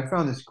ahead, but I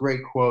found this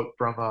great quote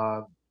from,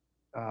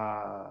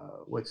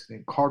 what's his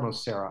name? Cardinal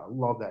Sarah. I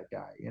love that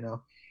guy,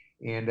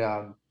 and,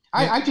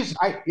 I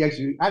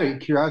actually, out of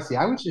curiosity,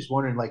 I was just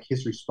wondering, like,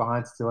 his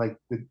response to, like,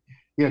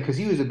 because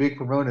he was a big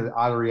proponent of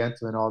Ad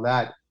Orientem and all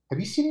that. Have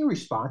you seen any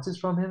responses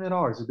from him at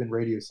all, or has it been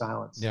radio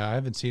silence? Yeah, I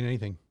haven't seen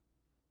anything.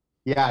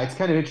 Yeah, it's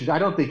kind of interesting.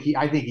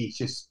 I think he's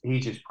just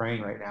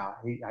praying right now.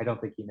 I don't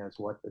think he knows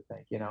what to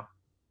think,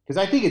 because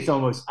I think it's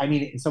almost, I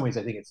mean, in some ways,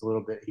 I think it's a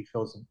little bit, he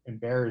feels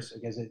embarrassed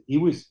because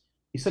he's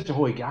such a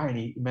holy guy,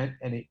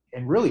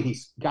 and really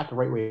he's got the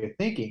right way of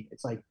thinking.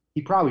 It's like,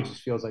 he probably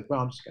just feels like, well,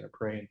 I'm just going to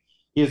pray. And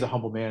he is a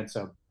humble man.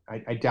 So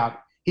I doubt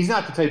he's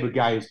not the type of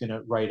guy who's going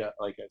to write a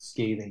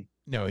scathing.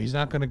 No, he's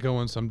not going to go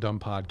on some dumb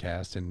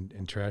podcast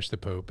and trash the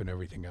Pope and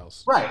everything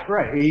else.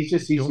 Right.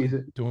 He's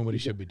doing what he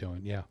should be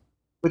doing. Yeah.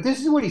 But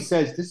this is what he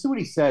says. This is what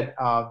he said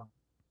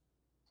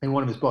in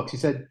one of his books. He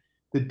said,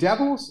 the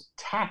devil's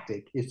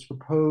tactic is to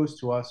propose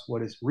to us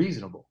what is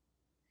reasonable.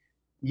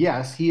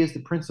 Yes, he is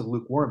the prince of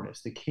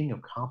lukewarmness, the king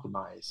of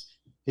compromise.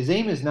 His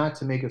aim is not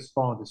to make us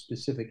fall into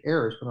specific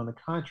errors, but on the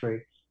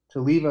contrary,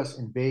 to leave us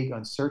in vague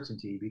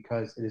uncertainty,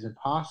 because it is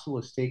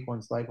impossible to stake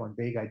one's life on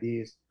vague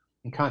ideas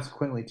and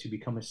consequently to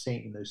become a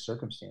saint in those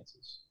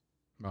circumstances.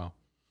 Wow.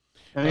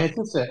 I mean,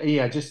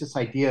 it's just this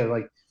idea,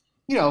 like,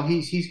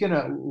 he's going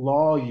to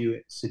lull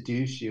you,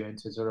 seduce you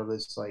into sort of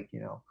this, like,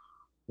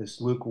 this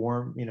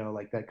lukewarm,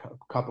 like that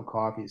cup of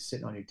coffee is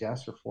sitting on your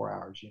desk for 4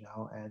 hours,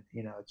 and,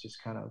 it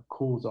just kind of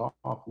cools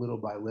off little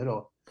by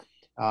little.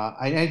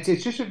 And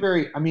it's just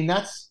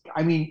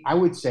I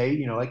would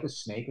say, like a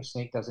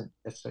snake doesn't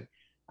necessarily,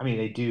 I mean,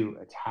 they do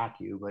attack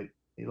you, but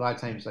a lot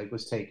of times, like,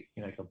 let's take,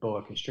 like a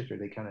boa constrictor,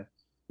 they kind of,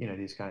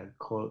 these kind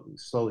of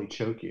slowly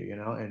choke you,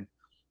 and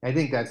I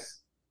think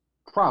that's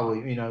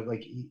probably,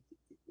 like,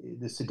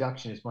 the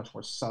seduction is much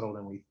more subtle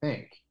than we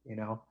think, and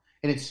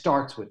it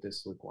starts with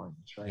this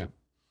lukewarmness, right? Yeah.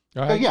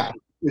 All So right. yeah,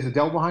 is the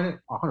devil behind it?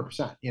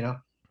 100%.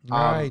 All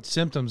Um, right.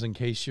 Symptoms, in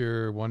case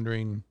you're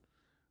wondering.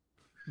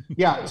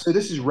 yeah. So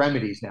this is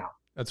remedies now.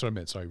 That's what I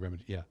meant. Sorry,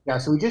 remedy. Yeah. Yeah.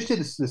 So we just did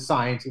the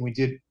science and we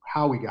did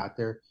how we got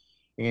there,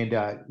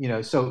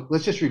 and so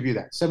let's just review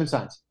that. 7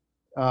 signs.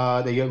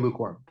 They get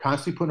lukewarm,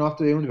 constantly putting off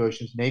the daily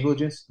devotions,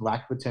 negligence,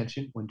 lack of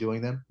attention when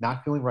doing them,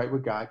 not feeling right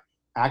with God,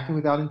 acting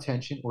without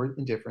intention or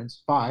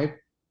indifference. 5,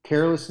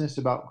 carelessness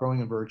about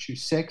growing in virtue.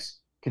 6,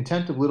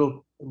 contempt of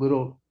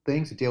little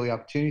things, the daily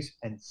opportunities.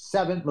 And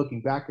 7,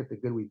 looking back at the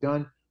good we've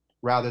done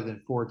rather than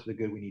forward to the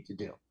good we need to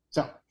do.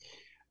 So,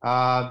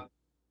 uh,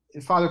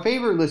 Father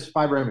Favor lists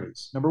 5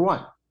 remedies. Number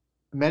 1,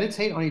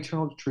 meditate on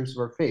eternal truths of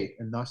our faith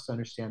and thus to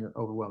understand their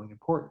overwhelming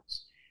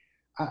importance.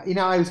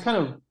 I was kind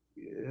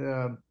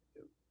of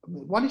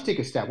why don't you take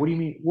a step? What do you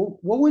mean?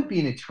 What would be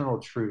an eternal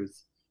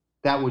truth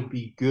that would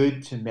be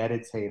good to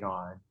meditate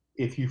on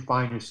if you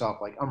find yourself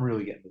like, I'm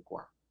really getting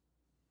lukewarm?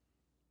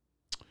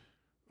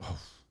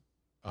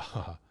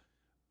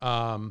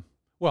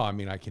 Well, I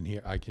mean, I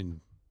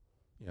can,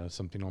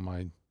 something on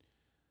my,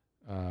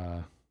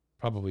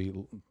 probably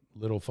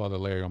little Father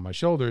Larry on my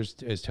shoulders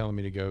is telling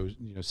me to go,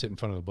 sit in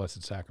front of the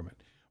Blessed Sacrament.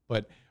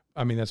 But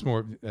I mean,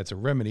 that's a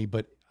remedy,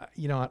 but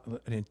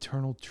an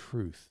eternal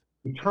truth.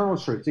 Eternal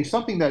truth. It's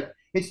something that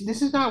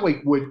this is not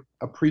like what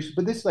a priest,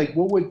 but this is like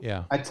what would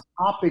Yeah. a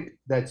topic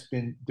that's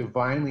been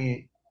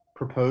divinely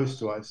proposed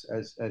to us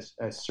as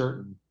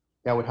certain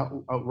that would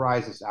help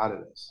rise us out of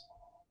this.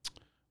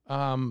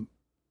 I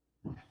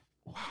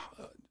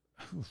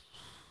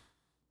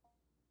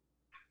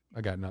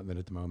got nothing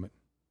at the moment.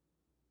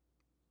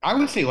 I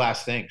would say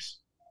last things.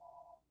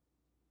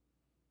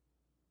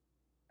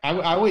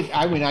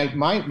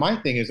 My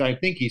thing is, I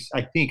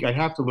think I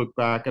have to look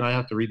back and I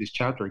have to read this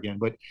chapter again,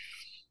 but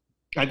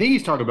I think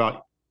he's talking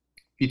about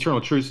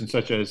eternal truths and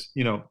such as,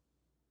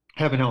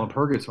 heaven, hell, and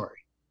purgatory.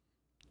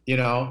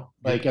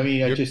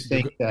 I just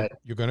think that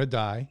you're going to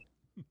die.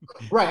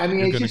 Right. I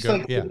mean, it's just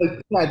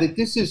that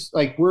this is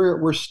like,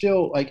 we're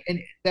still like, and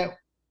that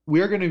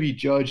we're going to be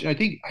judged. I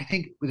think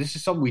this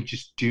is something we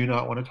just do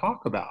not want to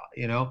talk about,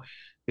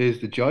 is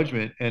the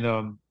judgment.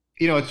 And,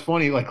 it's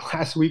funny, like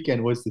last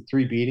weekend was the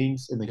 3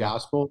 beatings in the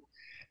gospel.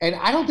 And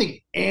I don't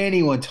think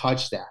anyone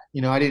touched that.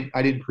 I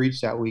didn't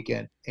preach that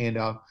weekend. And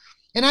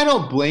I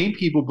don't blame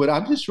people, but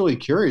I'm just really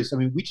curious. I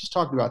mean, we just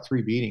talked about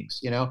 3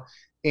 beatings,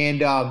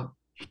 and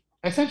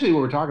essentially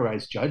what we're talking about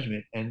is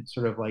judgment and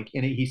sort of like,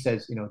 and he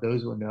says,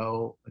 those who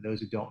know and those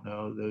who don't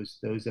know, those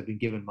that have been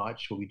given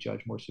much will be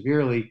judged more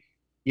severely.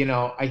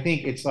 I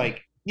think it's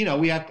like,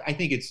 I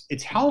think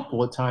it's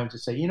helpful at times to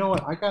say, you know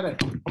what, I'm going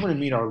to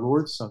meet our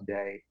Lord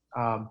someday.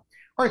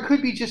 Or it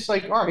could be just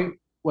like, all right,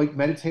 like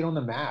meditate on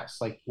the mass.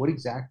 Like what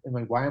exactly,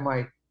 like, why am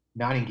I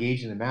not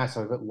engaged in the mass?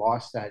 I've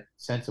lost that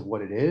sense of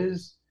what it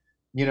is,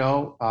 it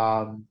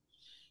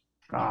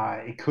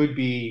could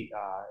be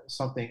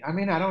something. I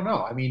mean, I don't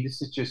know. I mean,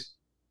 this is just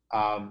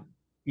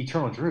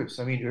eternal truths.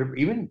 I mean,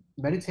 even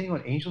meditating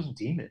on angels and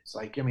demons.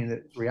 Like, I mean,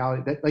 the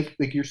reality that, like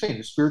you're saying,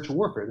 the spiritual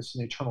warfare. This is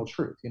an eternal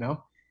truth.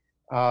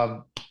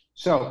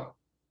 So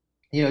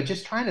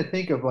just trying to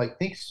think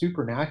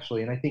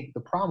supernaturally. And I think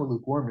the problem with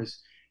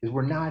lukewarmness is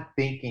we're not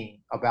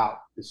thinking about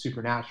the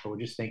supernatural.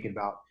 We're just thinking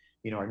about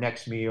our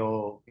next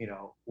meal.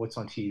 What's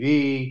on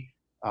TV.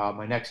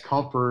 My next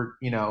comfort,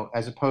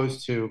 as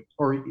opposed to,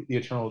 or the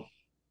eternal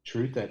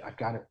truth that I've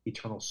got an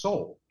eternal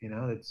soul,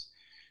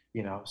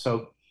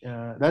 so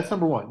that's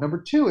number 1. Number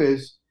 2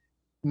 is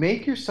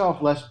make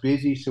yourself less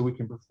busy so we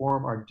can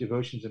perform our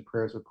devotions and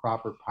prayers with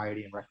proper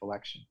piety and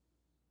recollection.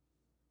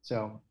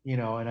 So,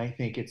 and I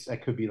think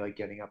that could be like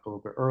getting up a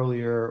little bit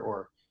earlier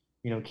or,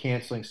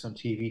 canceling some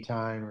TV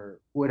time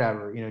or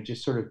whatever,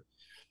 just sort of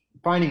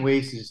finding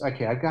ways to just,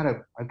 okay, I've got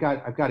to, I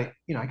got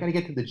to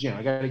get to the gym.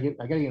 I got to get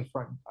in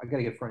front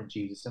of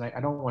Jesus. And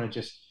I don't want to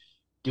just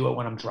do it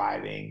when I'm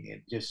driving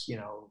and just,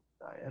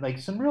 like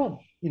some real,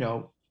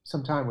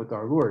 some time with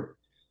our Lord.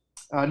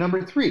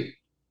 Number 3,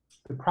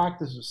 the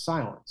practice of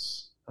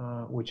silence,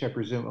 which I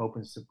presume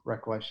opens the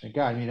recollection of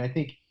God. I mean, I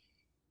think,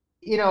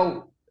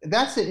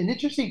 that's an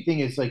interesting thing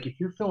is like, if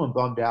you're feeling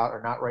bummed out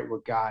or not right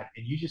with God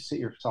and you just sit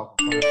yourself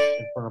in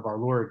front of our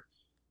Lord,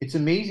 it's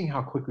amazing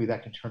how quickly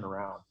that can turn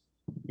around.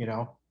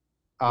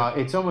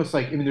 It's almost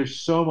like, I mean,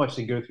 there's so much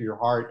to go through your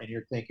heart and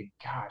you're thinking,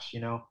 gosh,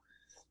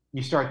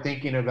 you start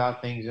thinking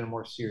about things in a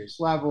more serious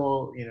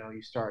level.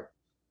 You start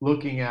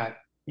looking at,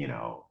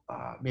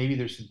 maybe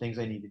there's some things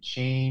I need to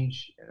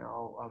change.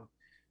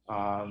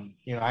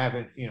 I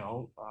haven't,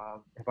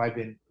 if I've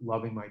been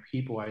loving my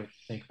people, I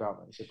think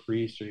about as a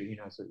priest or,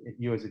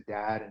 you as a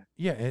dad. And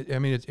yeah, I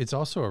mean, it's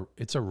also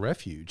it's a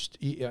refuge.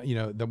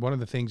 One of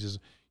the things is,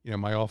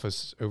 my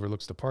office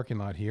overlooks the parking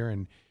lot here,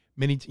 and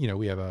many,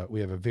 we have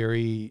a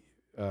very,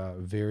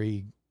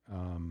 very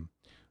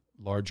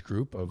large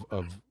group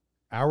of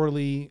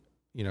hourly,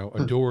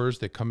 adorers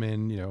that come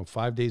in,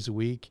 5 days a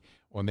week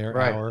on their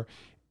hour.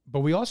 But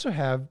we also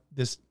have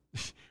these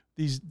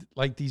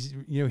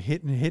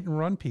hit and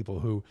run people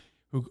who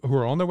who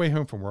are on their way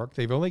home from work.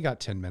 They've only got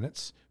 10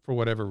 minutes for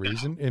whatever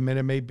reason. I mean,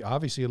 it may be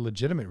obviously a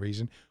legitimate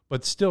reason,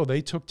 but still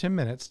they took 10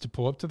 minutes to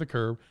pull up to the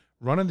curb,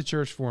 run into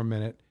church for a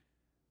minute,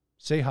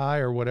 say hi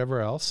or whatever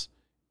else,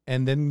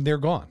 and then they're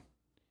gone.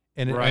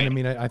 And, Right. and I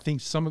mean, I think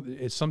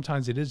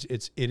sometimes it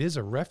is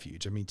a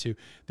refuge. I mean,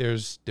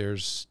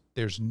 there's,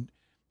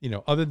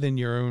 other than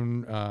your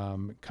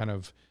own kind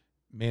of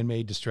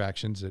man-made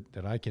distractions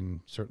that I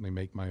can certainly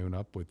make my own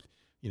up with,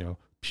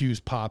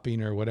 pews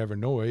popping or whatever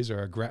noise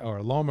or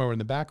a lawnmower in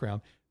the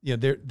background.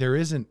 There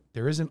isn't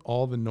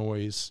all the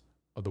noise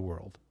of the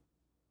world.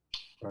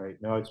 Right.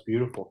 No, it's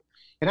beautiful.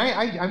 And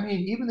I mean,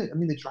 even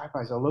the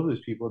drive-bys, I love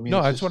those people. I mean, No,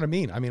 it's that's just, what I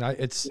mean. I mean,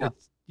 it's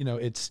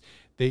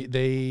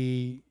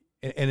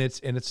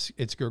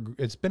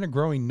it's been a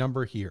growing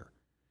number here.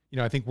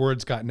 I think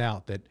word's gotten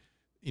out that,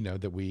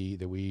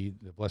 the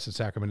Blessed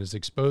Sacrament is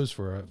exposed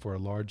for a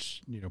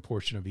large,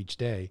 portion of each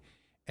day.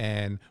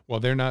 And while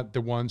they're not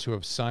the ones who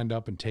have signed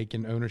up and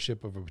taken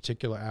ownership of a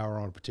particular hour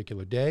on a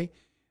particular day,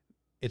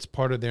 it's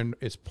part of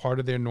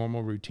their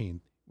normal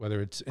routine,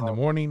 whether it's in the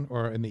morning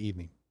or in the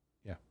evening.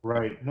 Yeah.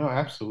 right. No,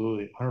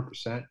 absolutely.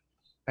 100%.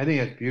 I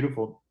think that's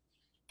beautiful.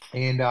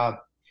 And, the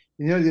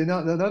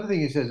another thing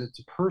he says is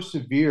to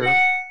persevere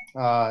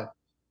uh,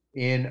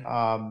 in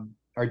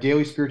our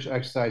daily spiritual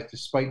exercise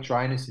despite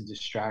dryness and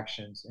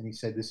distractions. And he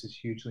said this is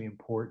hugely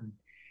important.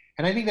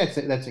 And I think that's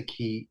a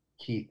key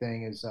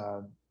thing is,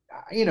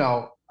 you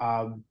know,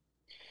 um,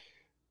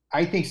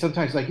 I think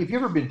sometimes, like, if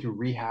you've ever been through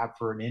rehab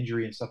for an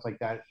injury and stuff like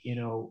that,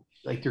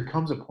 like there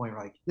comes a point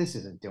where like this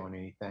isn't doing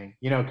anything,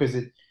 because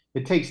it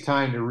takes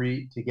time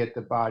to get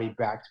the body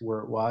back to where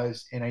it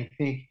was. And I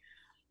think,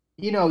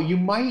 you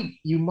might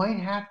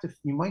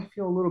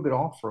feel a little bit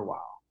off for a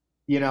while.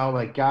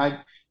 Like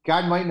God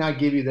might not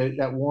give you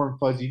that warm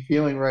fuzzy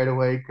feeling right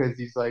away because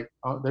he's like,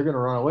 oh, they're gonna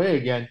run away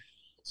again.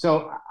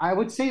 So I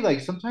would say like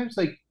sometimes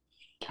like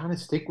kind of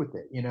stick with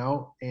it,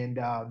 and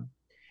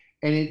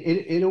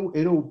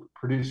it'll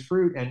produce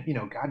fruit. And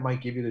God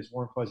might give you this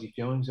warm fuzzy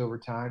feelings over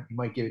time. He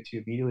might give it to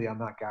you immediately. I'm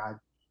not God.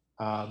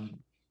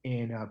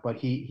 And but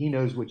he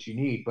knows what you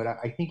need. But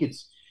I think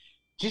it's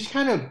just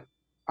kind of,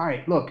 all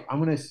right, look, I'm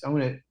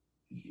gonna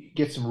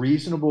get some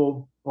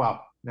reasonable,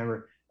 well,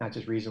 never, not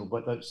just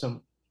reasonable, but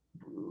some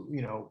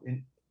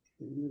in,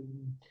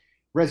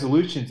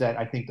 resolutions that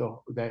I think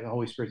that the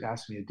Holy Spirit's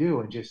asked me to do,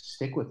 and just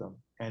stick with them.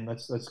 And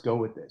let's go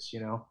with this,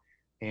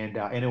 and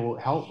it will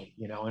help me,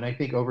 and I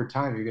think over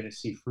time you're going to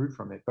see fruit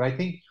from it. But I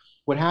think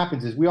what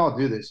happens is we all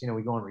do this,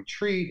 we go on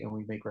retreat and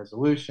we make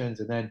resolutions,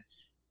 and then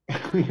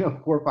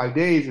 4 or 5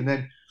 days, and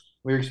then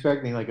we're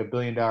expecting like $1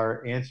 billion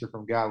answer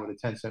from God with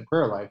a 10-cent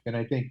prayer life. And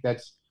I think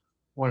that's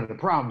one of the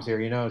problems here,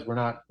 is we're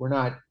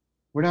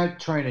not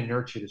trying to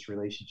nurture this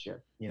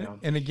relationship,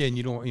 And again,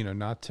 you don't,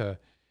 not to,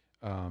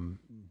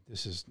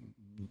 this is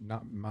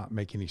not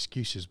making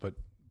excuses, but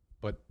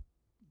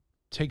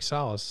take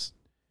solace.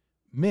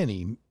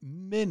 Many,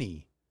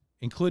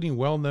 including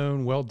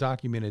well-known,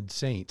 well-documented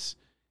saints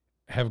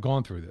have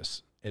gone through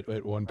this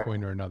at one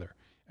point or another.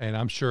 And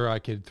I'm sure I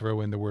could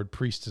throw in the word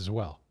priest as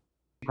well.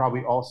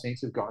 Probably all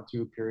saints have gone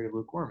through a period of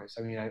lukewarmness.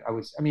 I mean,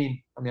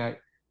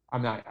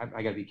 I'm not,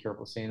 I got to be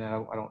careful saying that.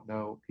 I don't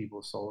know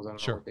people's souls. I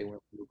don't know what they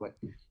went through, but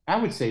I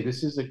would say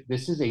this is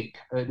eight.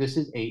 And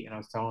I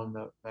was telling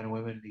the men and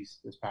women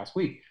this past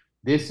week,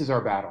 this is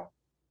our battle.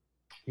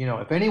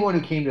 If anyone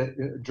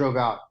who drove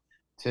out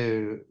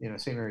to,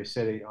 St. Mary's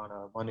City on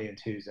a Monday and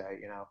Tuesday,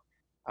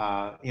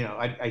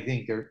 I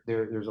think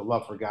there's a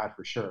love for God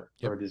for sure,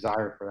 or a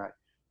desire for that.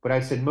 But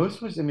I said,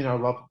 most of us, our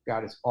love for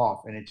God is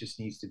off, and it just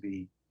needs to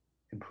be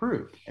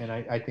improved. And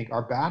I think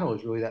our battle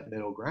is really that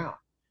middle ground,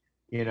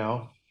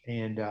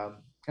 and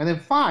then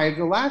 5,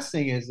 the last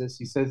thing is this,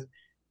 he says,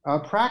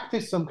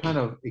 practice some kind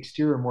of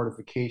exterior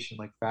mortification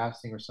like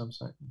fasting or some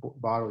sort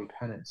of bodily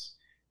penance.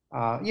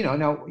 Now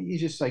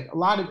he's just like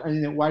why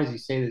does he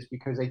say this?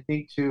 Because I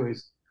think too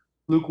is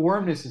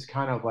lukewarmness is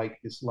kind of like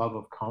this love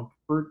of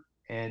comfort,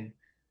 and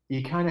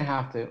you kind of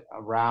have to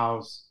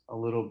arouse a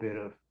little bit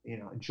of,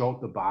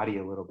 jolt the body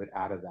a little bit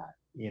out of that.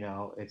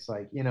 It's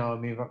like,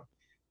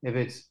 if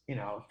it's,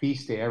 a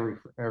feast day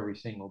every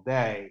single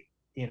day,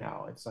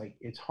 it's like,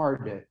 it's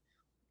hard to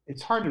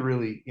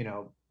really,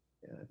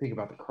 think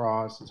about the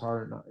cross. It's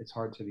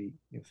hard to be,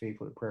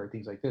 faithful to prayer,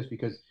 things like this,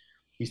 because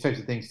these types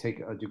of things take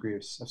a degree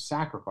of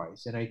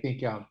sacrifice. And I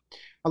think a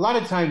lot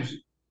of times,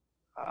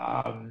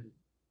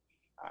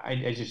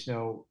 I just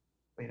know,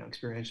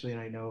 experientially, and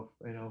I know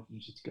from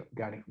just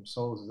guiding from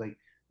souls, is like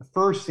the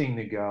first thing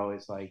to go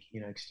is like,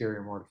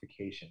 exterior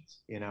mortifications.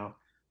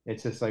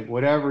 It's just like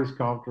whatever's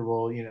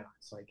comfortable.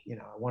 It's like,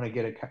 I want to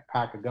get a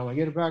pack of gum, I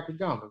get a pack of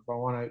gum. If I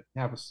want to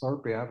have a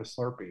Slurpee, I have a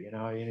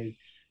Slurpee.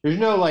 There's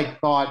no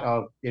like thought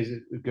of, is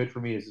it good for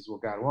me? Is this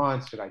what God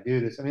wants? Should I do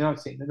this? I'm not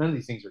saying none of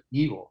these things are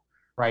evil,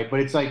 right?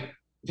 But it's like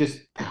just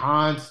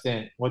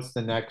constant, what's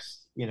the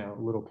next,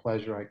 little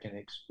pleasure I can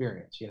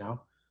experience,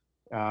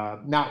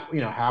 not,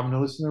 having to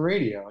listen to the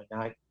radio and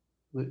not,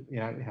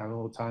 having a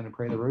little time to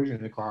pray the rosary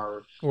in the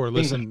car, or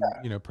listen,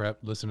 like perhaps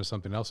listen to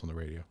something else on the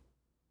radio.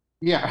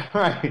 Yeah,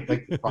 right.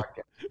 Like the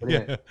podcast.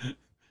 Yeah.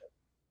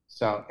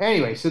 So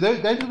anyway, so those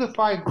are the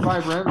five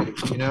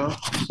remedies, you know.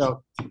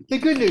 So the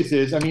good news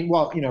is, I mean,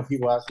 well, you know,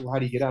 people ask, well, how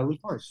do you get out of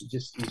lukewarmness? You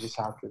just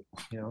have to,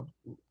 you know,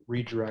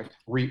 redirect,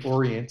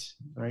 reorient,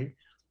 right?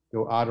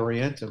 Go ad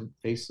orientem,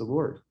 face the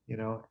Lord, you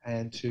know,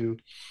 and to,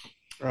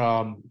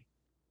 um,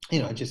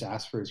 you know, just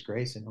ask for His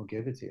grace, and He'll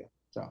give it to you.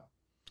 So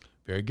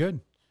Very good.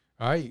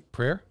 All right,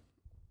 prayer.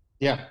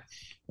 yeah.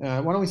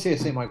 Why don't we say a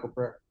St. Michael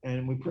prayer?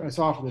 And let's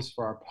offer this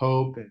for our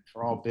Pope and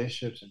for all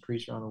bishops and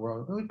priests around the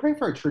world. And we pray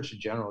for our church in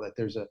general, that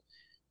there's a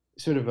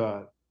sort of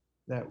a,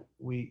 that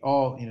we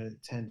all, you know,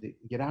 tend to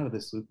get out of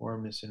this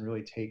lukewarmness and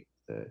really take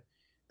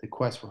the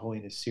quest for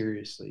holiness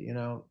seriously, you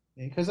know,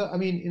 because I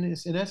mean,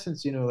 in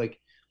essence, you know, like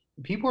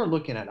people are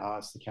looking at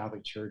us, the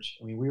Catholic Church.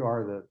 I mean, we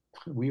are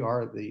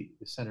the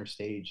center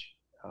stage.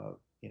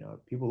 You know,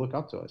 people look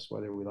up to us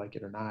whether we like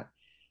it or not,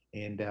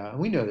 and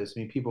we know this. I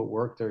mean, people at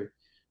work, they're,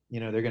 you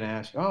know, they're going to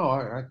ask,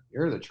 "Oh,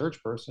 you're the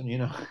church person," you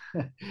know,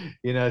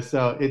 you know.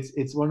 So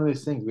it's one of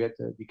those things we have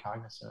to be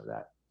cognizant of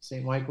that.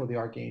 Saint Michael, the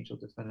archangel,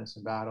 defend us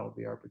in battle,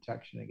 be our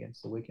protection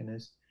against the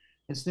wickedness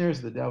and snares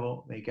of the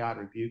devil. May God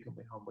rebuke him,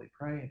 we humbly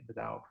pray. And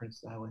thou, Prince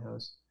of the heavenly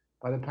host,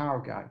 by the power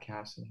of God,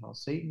 cast in hell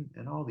Satan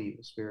and all the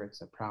evil spirits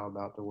that prowl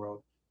about the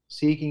world,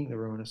 seeking the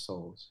ruin of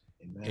souls.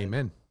 Amen.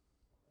 Amen.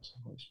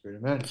 Holy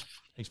Spirit, amen.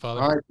 Thanks, Father.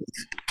 All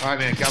right,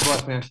 man. God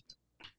bless, man.